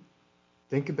see,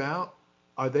 think about,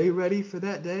 are they ready for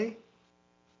that day?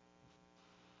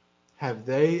 Have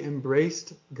they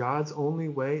embraced God's only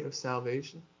way of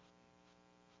salvation?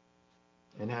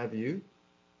 And have you?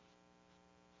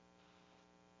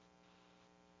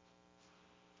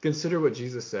 Consider what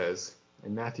Jesus says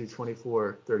in Matthew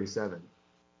 24:37.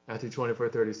 Matthew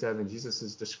 24:37, Jesus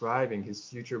is describing his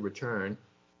future return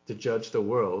to judge the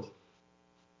world.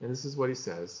 And this is what he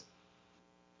says.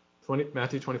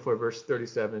 Matthew 24, verse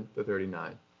 37 to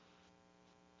 39.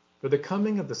 For the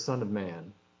coming of the Son of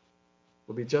Man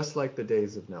will be just like the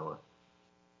days of Noah.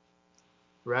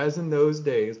 For as in those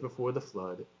days before the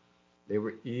flood, they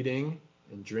were eating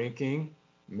and drinking,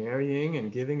 marrying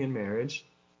and giving in marriage,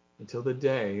 until the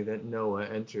day that Noah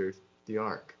entered the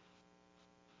ark.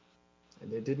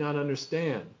 And they did not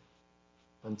understand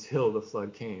until the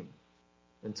flood came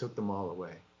and took them all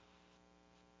away.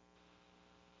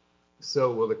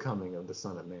 So will the coming of the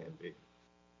Son of Man be.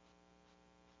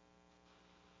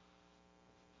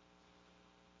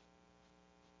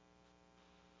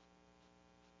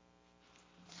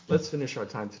 Let's finish our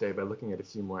time today by looking at a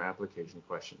few more application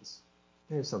questions.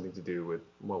 They have something to do with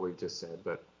what we've just said,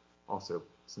 but also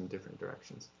some different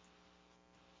directions.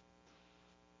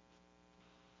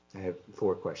 I have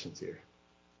 4 questions here.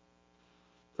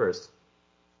 First,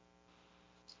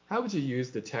 how would you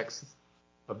use the text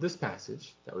of this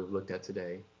passage that we've looked at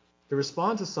today to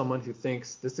respond to someone who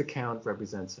thinks this account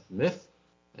represents a myth,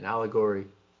 an allegory,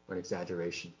 or an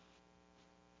exaggeration?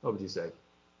 What would you say?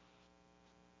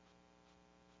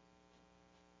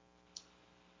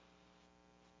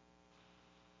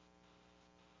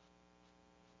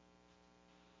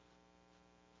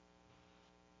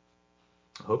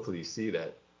 Hopefully you see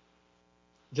that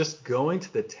just going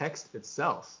to the text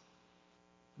itself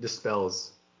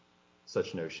dispels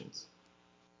such notions.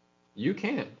 You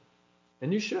can,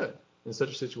 and you should, in such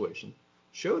a situation,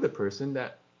 show the person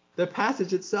that the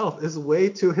passage itself is way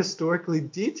too historically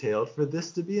detailed for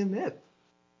this to be a myth,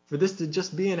 for this to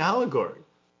just be an allegory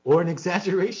or an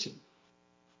exaggeration.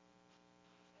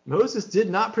 Moses did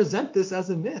not present this as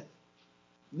a myth.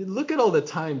 Look at all the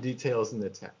time details in the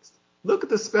text. Look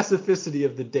at the specificity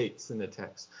of the dates in the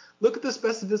text. Look at the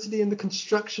specificity in the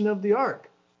construction of the ark.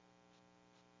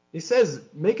 He says,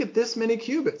 make it this many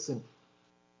cubits and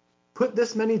put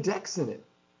this many decks in it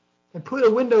and put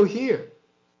a window here.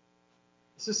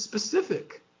 This is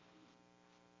specific.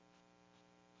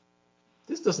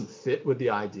 This doesn't fit with the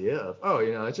idea of,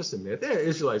 it's just a myth. The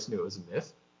Israelites knew it was a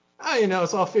myth.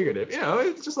 It's all figurative.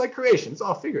 It's just like creation. It's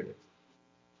all figurative.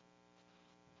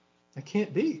 That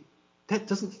can't be. That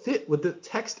doesn't fit with the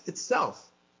text itself.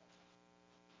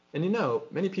 And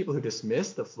many people who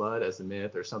dismiss the flood as a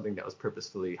myth or something that was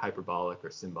purposefully hyperbolic or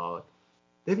symbolic,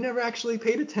 they've never actually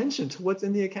paid attention to what's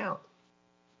in the account.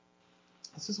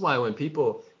 This is why when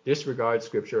people disregard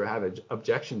Scripture or have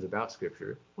objections about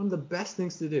Scripture, one of the best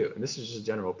things to do, and this is just a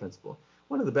general principle,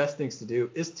 one of the best things to do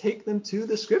is take them to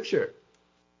the Scripture.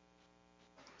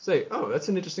 Say, oh, that's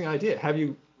an interesting idea. Have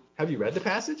you read the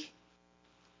passage?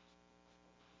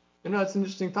 You know, it's an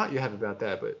interesting thought you have about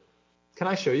that, but can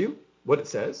I show you what it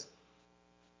says?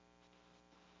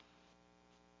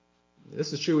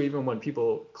 This is true even when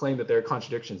people claim that there are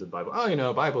contradictions in the Bible. Oh, you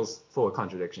know, Bible's full of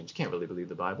contradictions. You can't really believe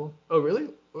the Bible. Oh, really?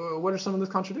 What are some of those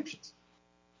contradictions?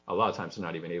 A lot of times they're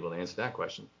not even able to answer that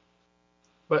question.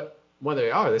 But when they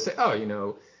are, they say, oh, you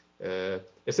know,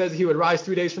 it says he would rise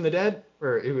 3 days from the dead,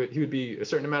 or he would be a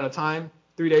certain amount of time,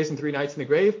 3 days and 3 nights in the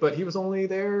grave, but he was only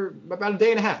there about a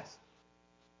day and a half.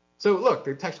 So look,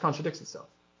 the text contradicts itself.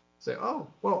 Say, oh,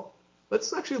 well,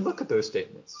 let's actually look at those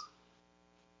statements.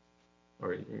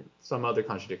 Or some other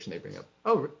contradiction they bring up.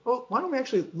 Oh, well, why don't we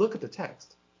actually look at the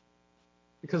text?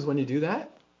 Because when you do that,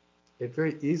 it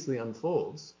very easily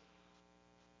unfolds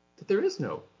that there is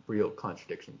no real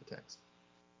contradiction in the text.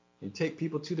 You take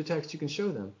people to the text, you can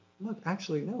show them, look,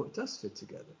 actually, no, it does fit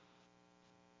together.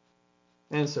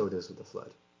 And so it is with the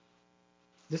flood.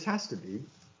 This has to be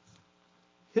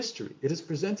history. It is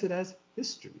presented as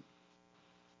history.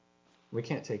 We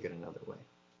can't take it another way.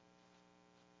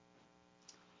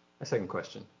 My second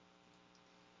question.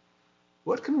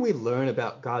 What can we learn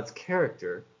about God's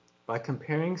character by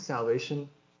comparing salvation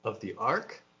of the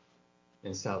ark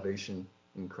and salvation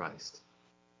in Christ?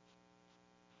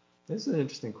 This is an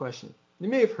interesting question. You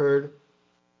may have heard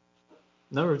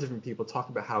a number of different people talk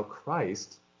about how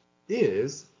Christ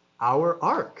is our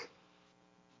ark.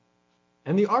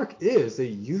 And the ark is a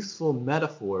useful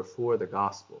metaphor for the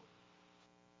gospel.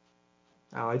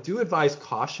 Now, I do advise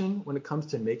caution when it comes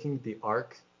to making the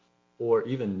ark or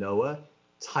even Noah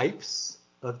types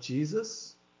of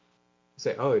Jesus. You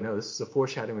say, oh, no, this is a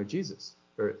foreshadowing of Jesus,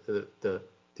 or the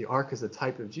ark is a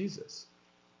type of Jesus.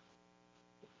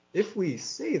 If we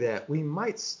say that, we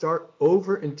might start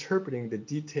over-interpreting the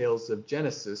details of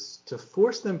Genesis to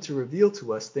force them to reveal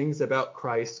to us things about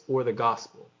Christ or the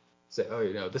gospel. Say, oh,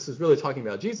 you know, this is really talking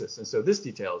about Jesus, and so this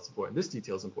detail is important, this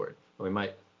detail is important. And we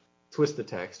might twist the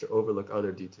text or overlook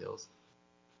other details.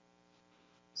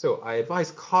 So I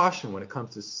advise caution when it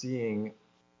comes to seeing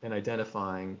and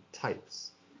identifying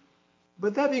types.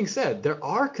 But that being said, there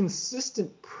are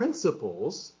consistent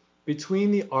principles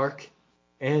between the ark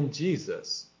and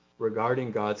Jesus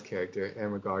regarding God's character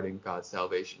and regarding God's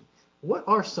salvation. What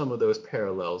are some of those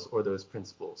parallels or those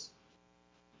principles?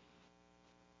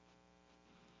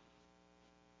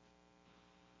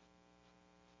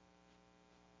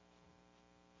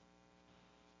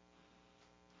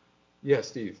 Yeah,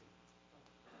 Steve.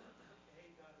 A,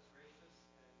 God is gracious,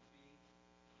 and B,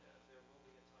 there will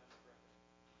be a time of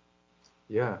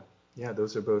reckoning. Yeah,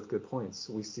 those are both good points.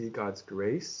 We see God's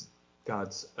grace,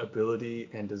 God's ability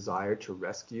and desire to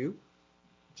rescue,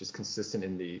 which is consistent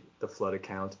in the flood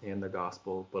account and the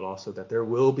gospel, but also that there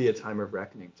will be a time of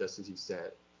reckoning, just as you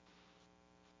said.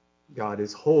 God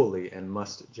is holy and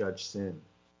must judge sin.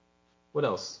 What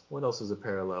else? What else is a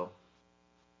parallel?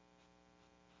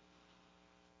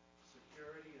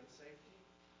 Security and safety.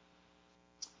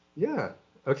 Yeah.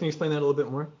 Oh, can you explain that a little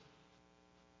bit more?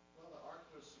 Well, the ark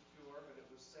was secure and it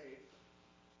was safe,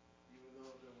 even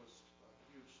though there was a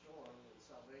huge storm, and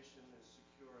salvation is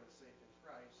secure and safe in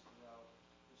Christ throughout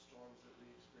the storms that we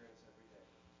experience every day.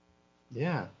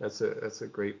 Yeah, that's a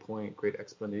great point, great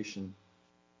explanation.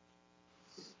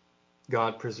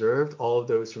 God preserved all of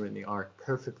those who were in the ark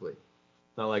perfectly.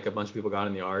 Not like a bunch of people got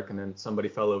in the ark and then somebody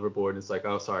fell overboard and it's like,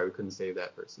 oh, sorry, we couldn't save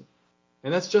that person.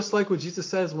 And that's just like what Jesus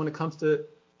says when it comes to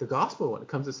the gospel, when it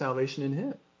comes to salvation in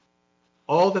him.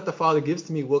 All that the Father gives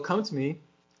to me will come to me,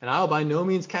 and I will by no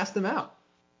means cast them out.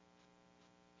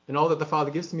 And all that the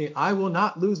Father gives to me, I will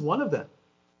not lose one of them.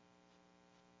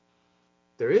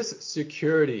 There is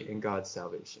security in God's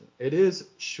salvation. It is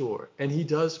sure, and he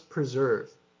does preserve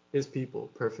his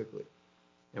people perfectly.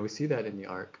 And we see that in the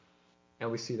ark, and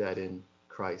we see that in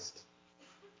Christ.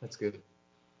 That's good.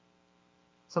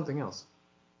 Something else.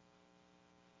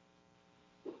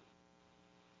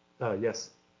 Yes.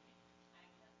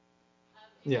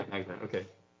 Yeah, Magna. Okay. It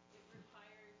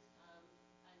requires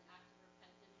an act of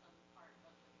repentance on the part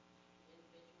of the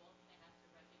individual. They have to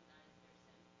recognize their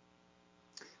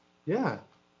sin. Yeah,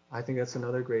 I think that's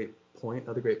another great point,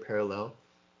 another great parallel.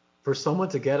 For someone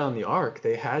to get on the ark,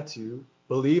 they had to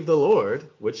believe the Lord,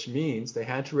 which means they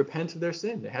had to repent of their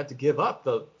sin. They had to give up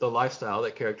the lifestyle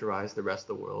that characterized the rest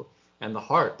of the world and the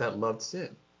heart that loved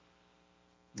sin.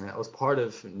 And that was part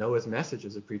of Noah's message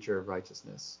as a preacher of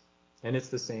righteousness. And it's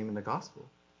the same in the gospel.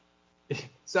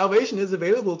 Salvation is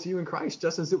available to you in Christ,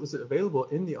 just as it was available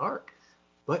in the ark.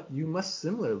 But you must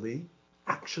similarly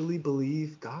actually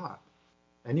believe God.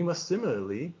 And you must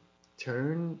similarly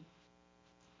turn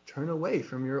away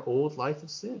from your old life of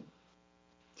sin.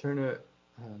 Turn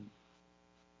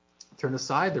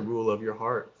aside the rule of your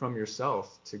heart from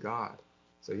yourself to God.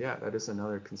 So yeah, that is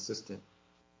another consistent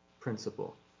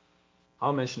principle.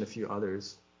 I'll mention a few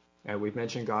others. We've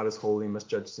mentioned God is holy, must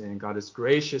judge sin. God is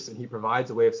gracious, and he provides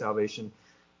a way of salvation.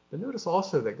 But notice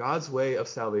also that God's way of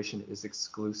salvation is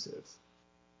exclusive.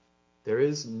 There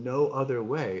is no other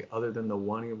way other than the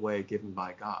one way given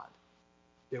by God.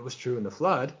 It was true in the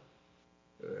flood.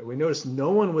 We notice no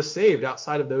one was saved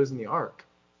outside of those in the ark.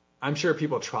 I'm sure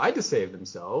people tried to save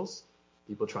themselves.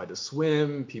 People tried to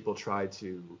swim. People tried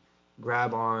to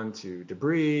grab on to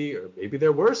debris, or maybe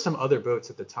there were some other boats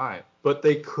at the time, but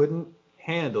they couldn't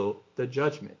handle the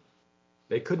judgment.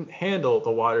 They couldn't handle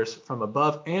the waters from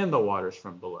above and the waters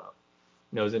from below.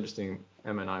 You know, it was interesting.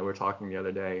 Emma and I were talking the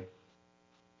other day,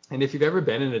 and if you've ever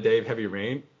been in a day of heavy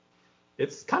rain,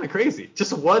 it's kind of crazy.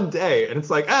 Just one day, and it's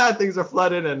like, things are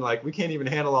flooded, and like we can't even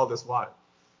handle all this water.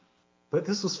 But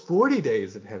this was 40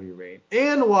 days of heavy rain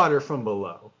and water from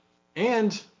below,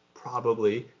 and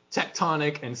probably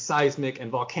tectonic and seismic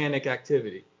and volcanic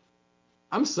activity.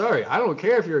 I'm sorry, I don't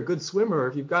care if you're a good swimmer or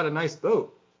if you've got a nice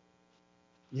boat.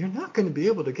 You're not going to be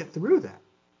able to get through that.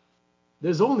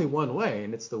 There's only one way,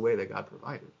 and it's the way that God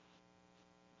provided.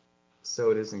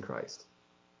 So it is in Christ.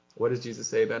 What does Jesus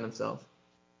say about himself?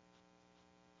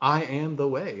 I am the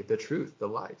way, the truth, the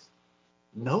life.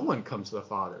 No one comes to the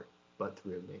Father but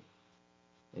through me.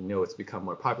 And it's become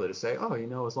more popular to say,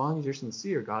 as long as you're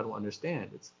sincere, God will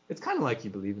understand. It's kind of like you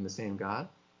believe in the same God.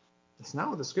 That's not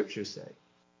what the scriptures say.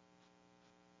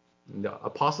 And the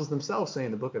apostles themselves say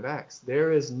in the book of Acts,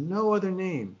 there is no other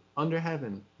name under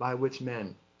heaven by which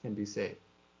men can be saved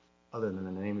other than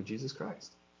the name of Jesus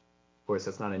Christ. Of course,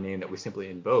 that's not a name that we simply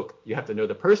invoke. You have to know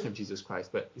the person of Jesus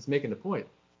Christ, but he's making the point.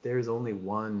 There is only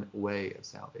one way of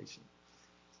salvation.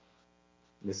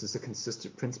 And this is a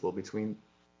consistent principle between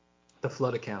the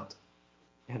flood account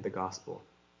and the gospel.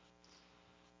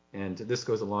 And this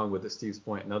goes along with Steve's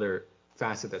point. Another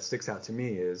facet that sticks out to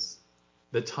me is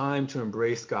the time to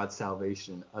embrace God's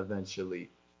salvation eventually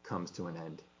comes to an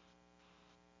end.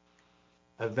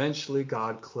 Eventually,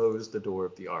 God closed the door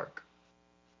of the ark,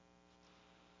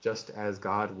 just as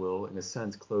God will, in a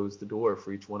sense, close the door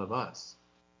for each one of us.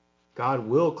 God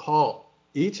will call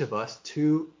each of us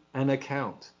to an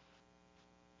account.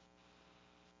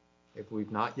 If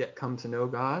we've not yet come to know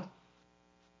God,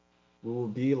 we will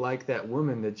be like that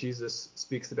woman that Jesus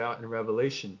speaks about in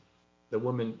Revelation, the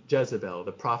woman Jezebel,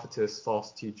 the prophetess,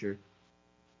 false teacher.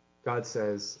 God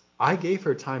says, I gave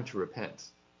her time to repent.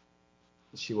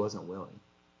 She wasn't willing.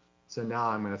 So now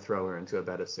I'm going to throw her into a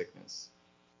bed of sickness.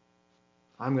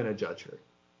 I'm going to judge her.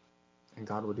 And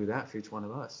God will do that for each one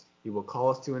of us. He will call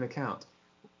us to an account,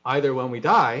 either when we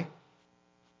die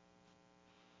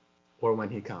or when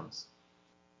he comes.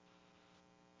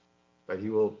 But he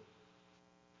will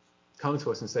come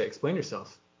to us and say, explain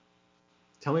yourself.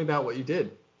 Tell me about what you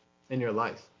did in your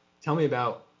life. Tell me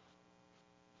about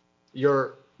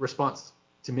your response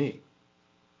to me.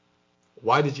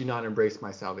 Why did you not embrace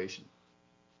my salvation?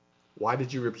 Why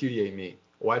did you repudiate me?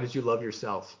 Why did you love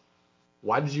yourself?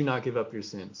 Why did you not give up your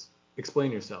sins?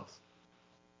 Explain yourself.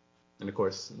 And of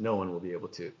course, no one will be able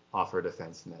to offer a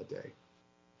defense in that day.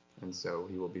 And so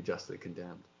he will be justly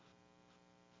condemned.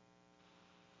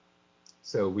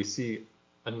 So we see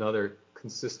another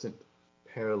consistent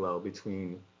parallel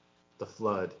between the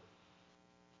flood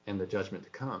and the judgment to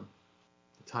come.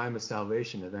 The time of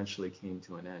salvation eventually came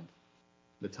to an end.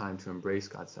 The time to embrace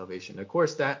God's salvation. Of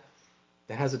course, that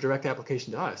has a direct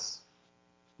application to us,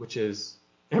 which is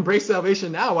embrace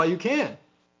salvation now while you can.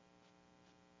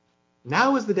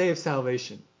 Now is the day of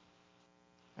salvation,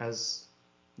 as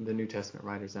the New Testament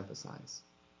writers emphasize.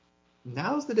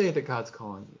 Now is the day that God's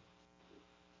calling you.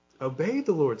 Obey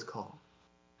the Lord's call.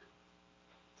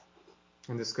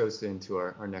 And this goes into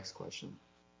our next question.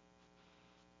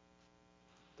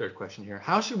 Third question here.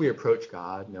 How should we approach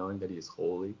God knowing that he is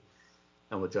holy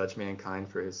and will judge mankind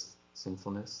for its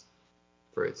sinfulness?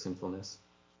 Now,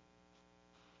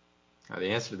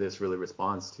 the answer to this really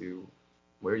responds to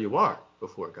where you are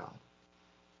before God.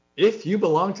 If you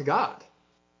belong to God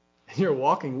and you're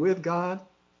walking with God,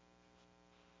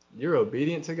 you're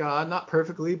obedient to God, not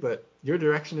perfectly, but your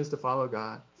direction is to follow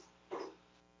God.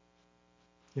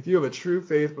 If you have a true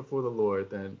faith before the Lord,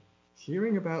 then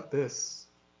hearing about God's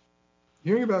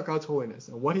holiness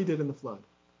and what he did in the flood,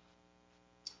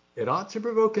 it ought to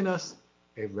provoke in us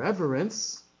a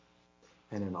reverence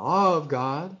and an awe of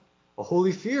God, a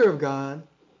holy fear of God,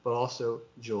 but also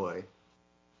joy.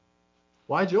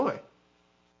 Why joy?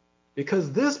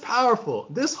 Because this powerful,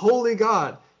 this holy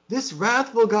God, this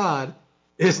wrathful God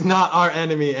is not our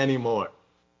enemy anymore.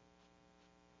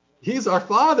 He's our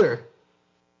Father.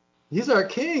 He's our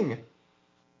King.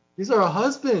 He's our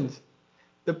husband.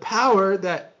 The power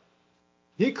that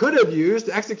he could have used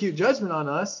to execute judgment on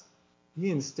us,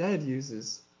 he instead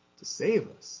uses to save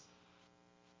us,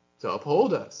 to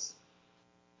uphold us,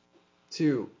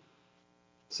 to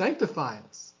sanctify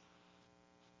us,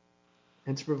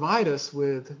 and to provide us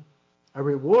with a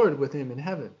reward with him in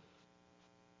heaven.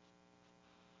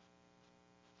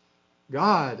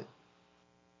 God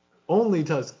only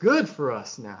does good for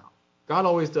us now. God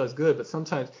always does good, but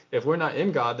sometimes if we're not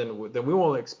in God, then we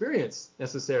won't experience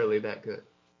necessarily that good.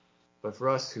 But for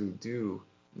us who do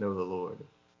know the Lord,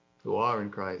 who are in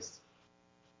Christ,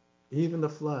 even the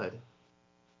flood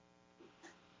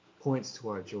points to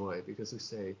our joy, because we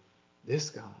say, this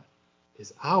God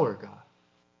is our God.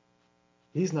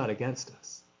 He's not against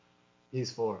us. He's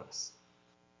for us.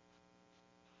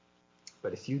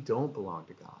 But if you don't belong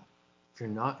to God, if you're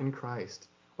not in Christ,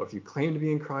 or if you claim to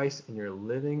be in Christ and you're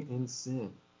living in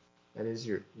sin, that is,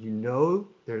 you know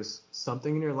there's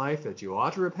something in your life that you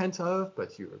ought to repent of,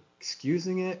 but you're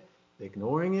excusing it,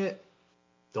 ignoring it,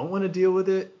 don't want to deal with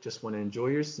it, just want to enjoy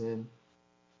your sin,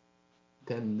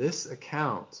 then this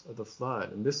account of the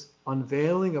flood and this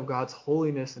unveiling of God's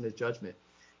holiness and his judgment,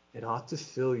 it ought to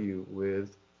fill you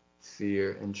with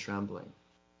fear and trembling.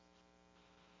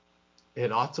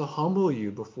 It ought to humble you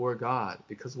before God,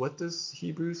 because what does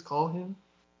Hebrews call him?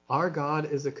 Our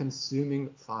God is a consuming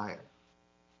fire.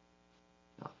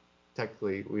 Now,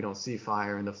 technically, we don't see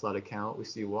fire in the flood account, we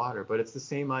see water, but it's the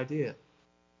same idea.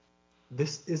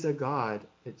 This is a God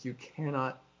that you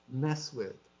cannot mess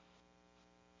with.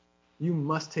 You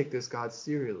must take this God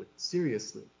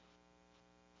seriously.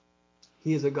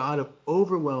 He is a God of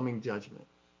overwhelming judgment.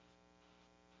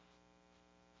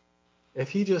 If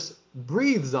he just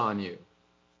breathes on you,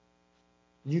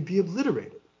 you'd be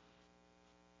obliterated.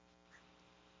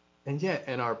 And yet,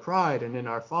 in our pride and in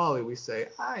our folly, we say,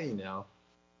 I'm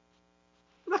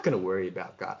not going to worry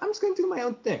about God. I'm just going to do my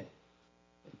own thing.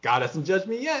 God hasn't judged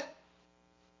me yet.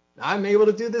 I'm able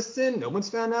to do this sin. No one's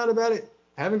found out about it.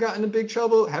 Haven't gotten in big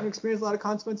trouble. Haven't experienced a lot of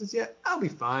consequences yet. I'll be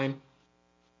fine.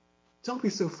 Don't be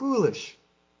so foolish.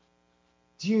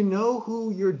 Do you know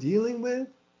who you're dealing with?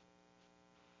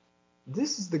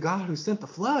 This is the God who sent the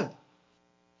flood.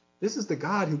 This is the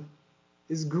God who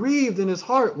is grieved in his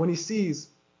heart when he sees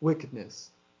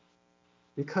wickedness,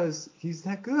 because he's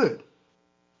that good.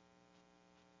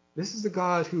 This is the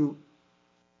God who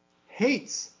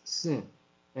hates sin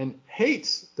and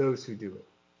hates those who do it.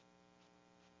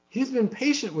 He's been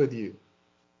patient with you,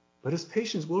 but his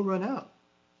patience will run out.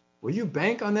 Will you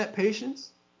bank on that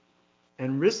patience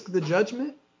and risk the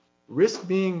judgment? Risk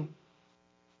being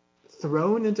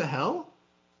thrown into hell?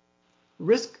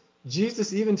 Risk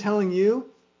Jesus even telling you,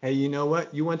 hey, you know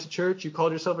what? You went to church, you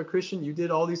called yourself a Christian, you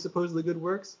did all these supposedly good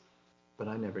works, but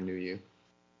I never knew you.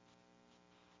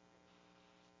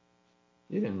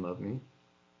 You didn't love me.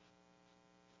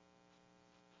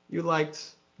 You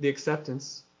liked the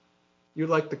acceptance. You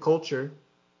liked the culture.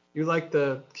 You liked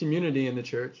the community in the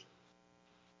church,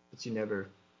 but you never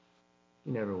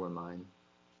were mine.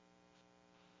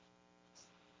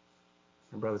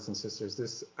 And brothers and sisters,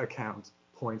 this account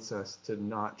points us to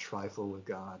not trifle with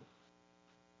God.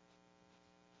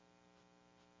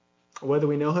 Whether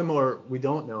we know him or we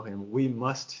don't know him, we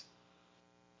must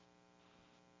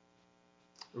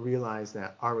realize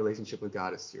that our relationship with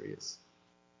God is serious.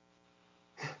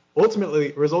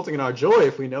 Ultimately resulting in our joy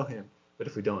if we know him, but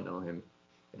if we don't know him,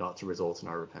 it ought to result in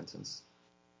our repentance.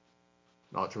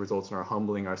 It ought to result in our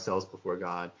humbling ourselves before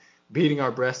God, beating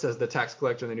our breasts as the tax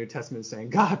collector in the New Testament, saying,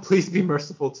 God, please be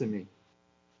merciful to me.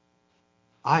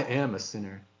 I am a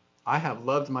sinner. I have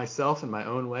loved myself in my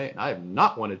own way, and I have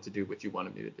not wanted to do what you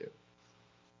wanted me to do.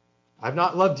 I've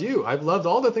not loved you. I've loved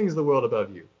all the things of the world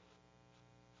above you.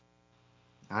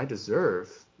 I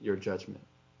deserve your judgment,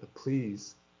 but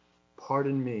please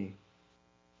pardon me.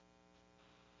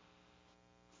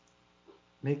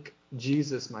 Make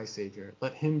Jesus my Savior.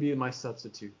 Let him be my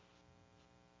substitute.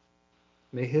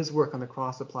 May his work on the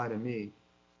cross apply to me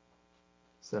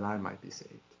so that I might be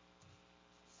saved.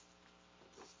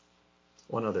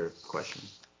 One other question,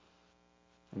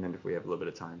 and then if we have a little bit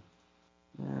of time.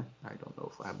 I don't know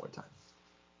if we'll have more time.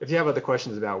 If you have other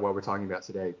questions about what we're talking about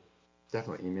today,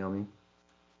 definitely email me,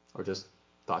 or just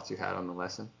thoughts you had on the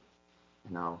lesson,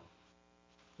 and I'll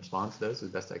respond to those as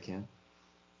best I can.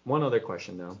 One other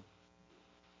question, though.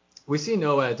 We see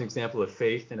Noah as an example of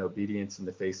faith and obedience in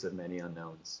the face of many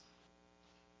unknowns.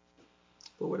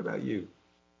 But what about you?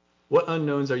 What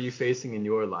unknowns are you facing in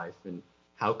your life, and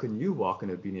how can you walk in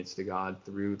obedience to God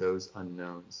through those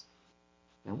unknowns?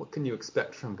 And what can you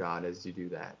expect from God as you do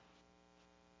that?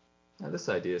 Now, this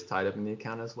idea is tied up in the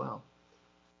account as well.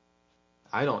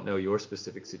 I don't know your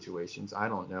specific situations. I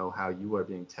don't know how you are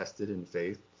being tested in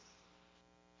faith,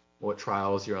 what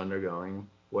trials you're undergoing,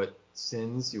 what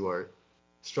sins you are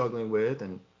struggling with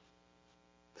and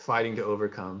fighting to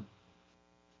overcome.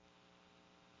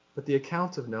 But the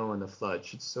account of Noah and the flood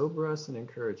should sober us and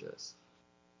encourage us.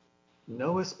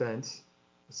 Noah spent,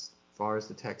 as far as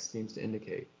the text seems to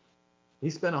indicate, he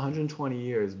spent 120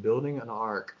 years building an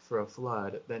ark for a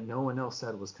flood that no one else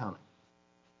said was coming.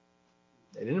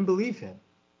 They didn't believe him.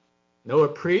 Noah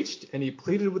preached and he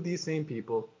pleaded with these same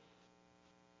people,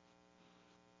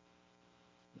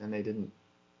 and they didn't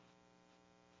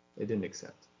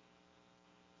accept.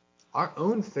 Our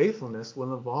own faithfulness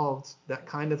will involve that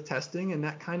kind of testing and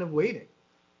that kind of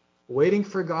waiting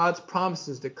for God's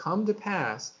promises to come to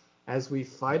pass as we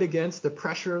fight against the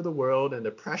pressure of the world and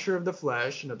the pressure of the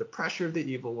flesh and of the pressure of the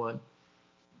evil one.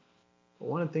 But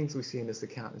one of the things we see in this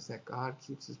account is that God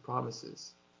keeps his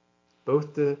promises,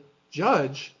 both to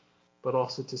judge, but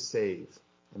also to save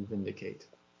and vindicate.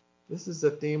 This is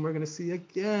a theme we're going to see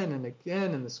again and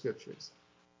again in the scriptures,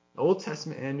 Old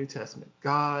Testament and New Testament.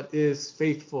 God is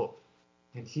faithful,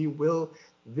 and he will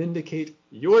vindicate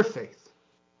your faith.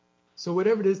 So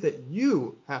whatever it is that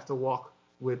you have to walk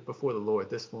with before the Lord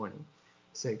this morning,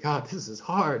 say, God, this is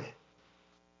hard.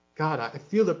 God, I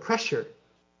feel the pressure.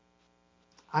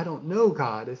 I don't know,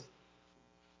 God,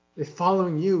 if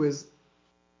following you is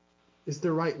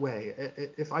the right way,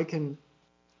 if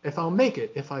I'll make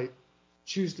it, if I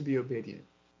choose to be obedient.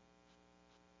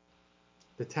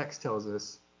 The text tells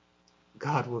us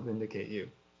God will vindicate you.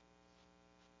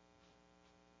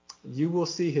 You will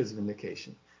see his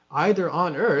vindication, either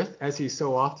on earth, as he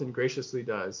so often graciously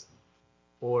does,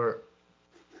 or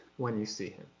when you see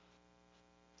him.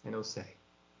 And he'll say,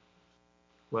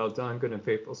 well done, good and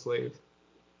faithful slave.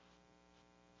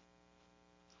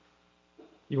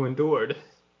 You endured.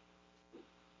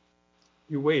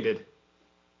 You waited.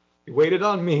 You waited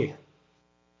on me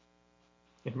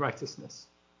in righteousness.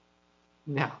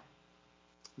 Now,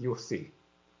 you will see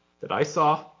that I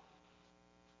saw,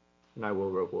 and I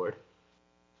will reward.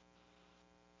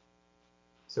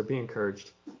 So be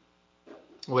encouraged.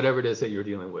 Whatever it is that you're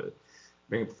dealing with,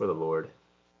 bring it before the Lord.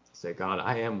 Say, God,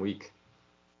 I am weak,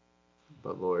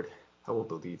 but Lord, I will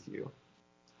believe you.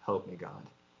 Help me, God.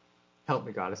 Help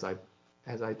me, God,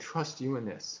 as I trust you in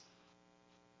this.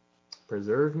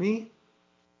 Preserve me,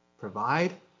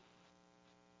 provide,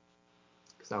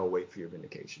 because I will wait for your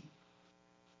vindication.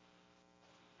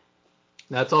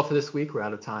 That's all for this week. We're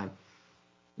out of time.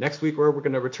 Next week, we're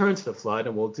going to return to the flood,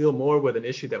 and we'll deal more with an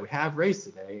issue that we have raised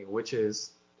today, which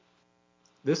is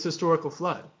this historical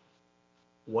flood.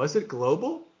 Was it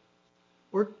global,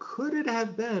 or could it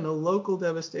have been a local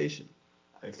devastation?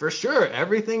 I mean, for sure,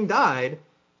 everything died,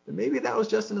 but maybe that was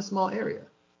just in a small area.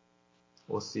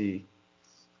 We'll see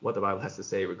what the Bible has to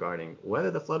say regarding whether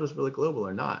the flood was really global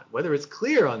or not, whether it's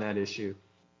clear on that issue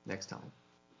next time.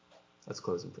 Let's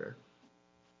close in prayer.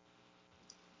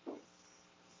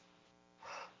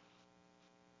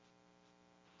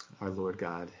 Our Lord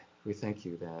God, we thank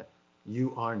you that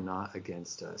you are not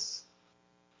against us.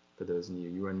 For those in you,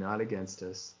 you are not against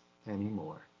us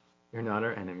anymore. You're not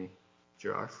our enemy, but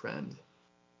you're our friend.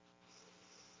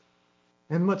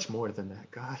 And much more than that,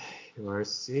 God, you are our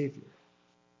Savior.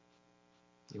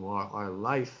 You are our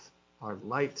life, our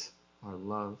light, our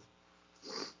love.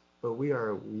 But we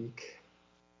are weak.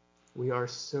 We are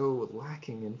so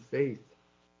lacking in faith.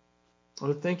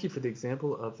 Lord, thank you for the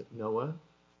example of Noah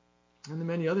and the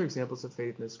many other examples of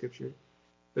faith in the scripture.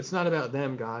 But it's not about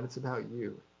them, God. It's about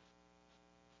you.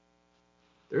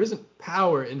 There isn't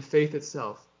power in faith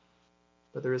itself,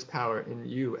 but there is power in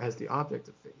you as the object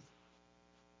of faith.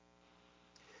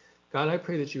 God, I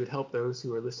pray that you would help those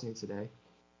who are listening today.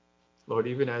 Lord,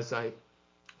 even as I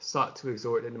sought to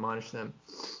exhort and admonish them,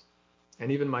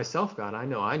 and even myself, God, I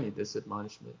know I need this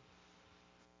admonishment.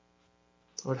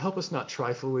 Lord, help us not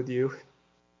trifle with you,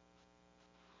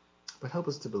 but help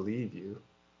us to believe you.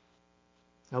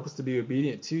 Help us to be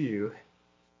obedient to you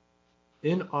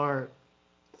in our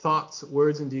thoughts,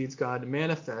 words, and deeds, God,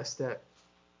 manifest that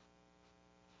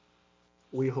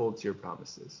we hold to your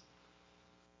promises.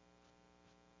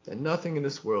 That nothing in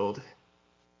this world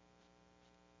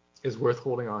is worth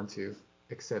holding on to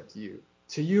except you.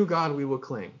 To you, God, we will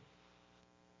cling.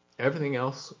 Everything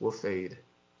else will fade,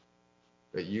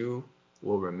 but you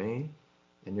will remain,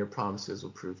 and your promises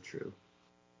will prove true.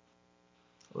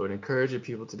 Lord, encourage your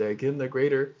people today. Give them the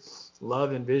greater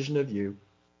love and vision of you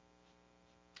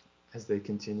as they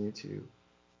continue to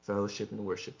fellowship and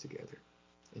worship together.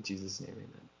 In Jesus' name,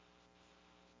 amen.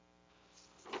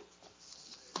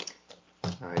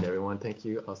 All right, everyone. Thank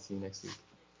you. I'll see you next week.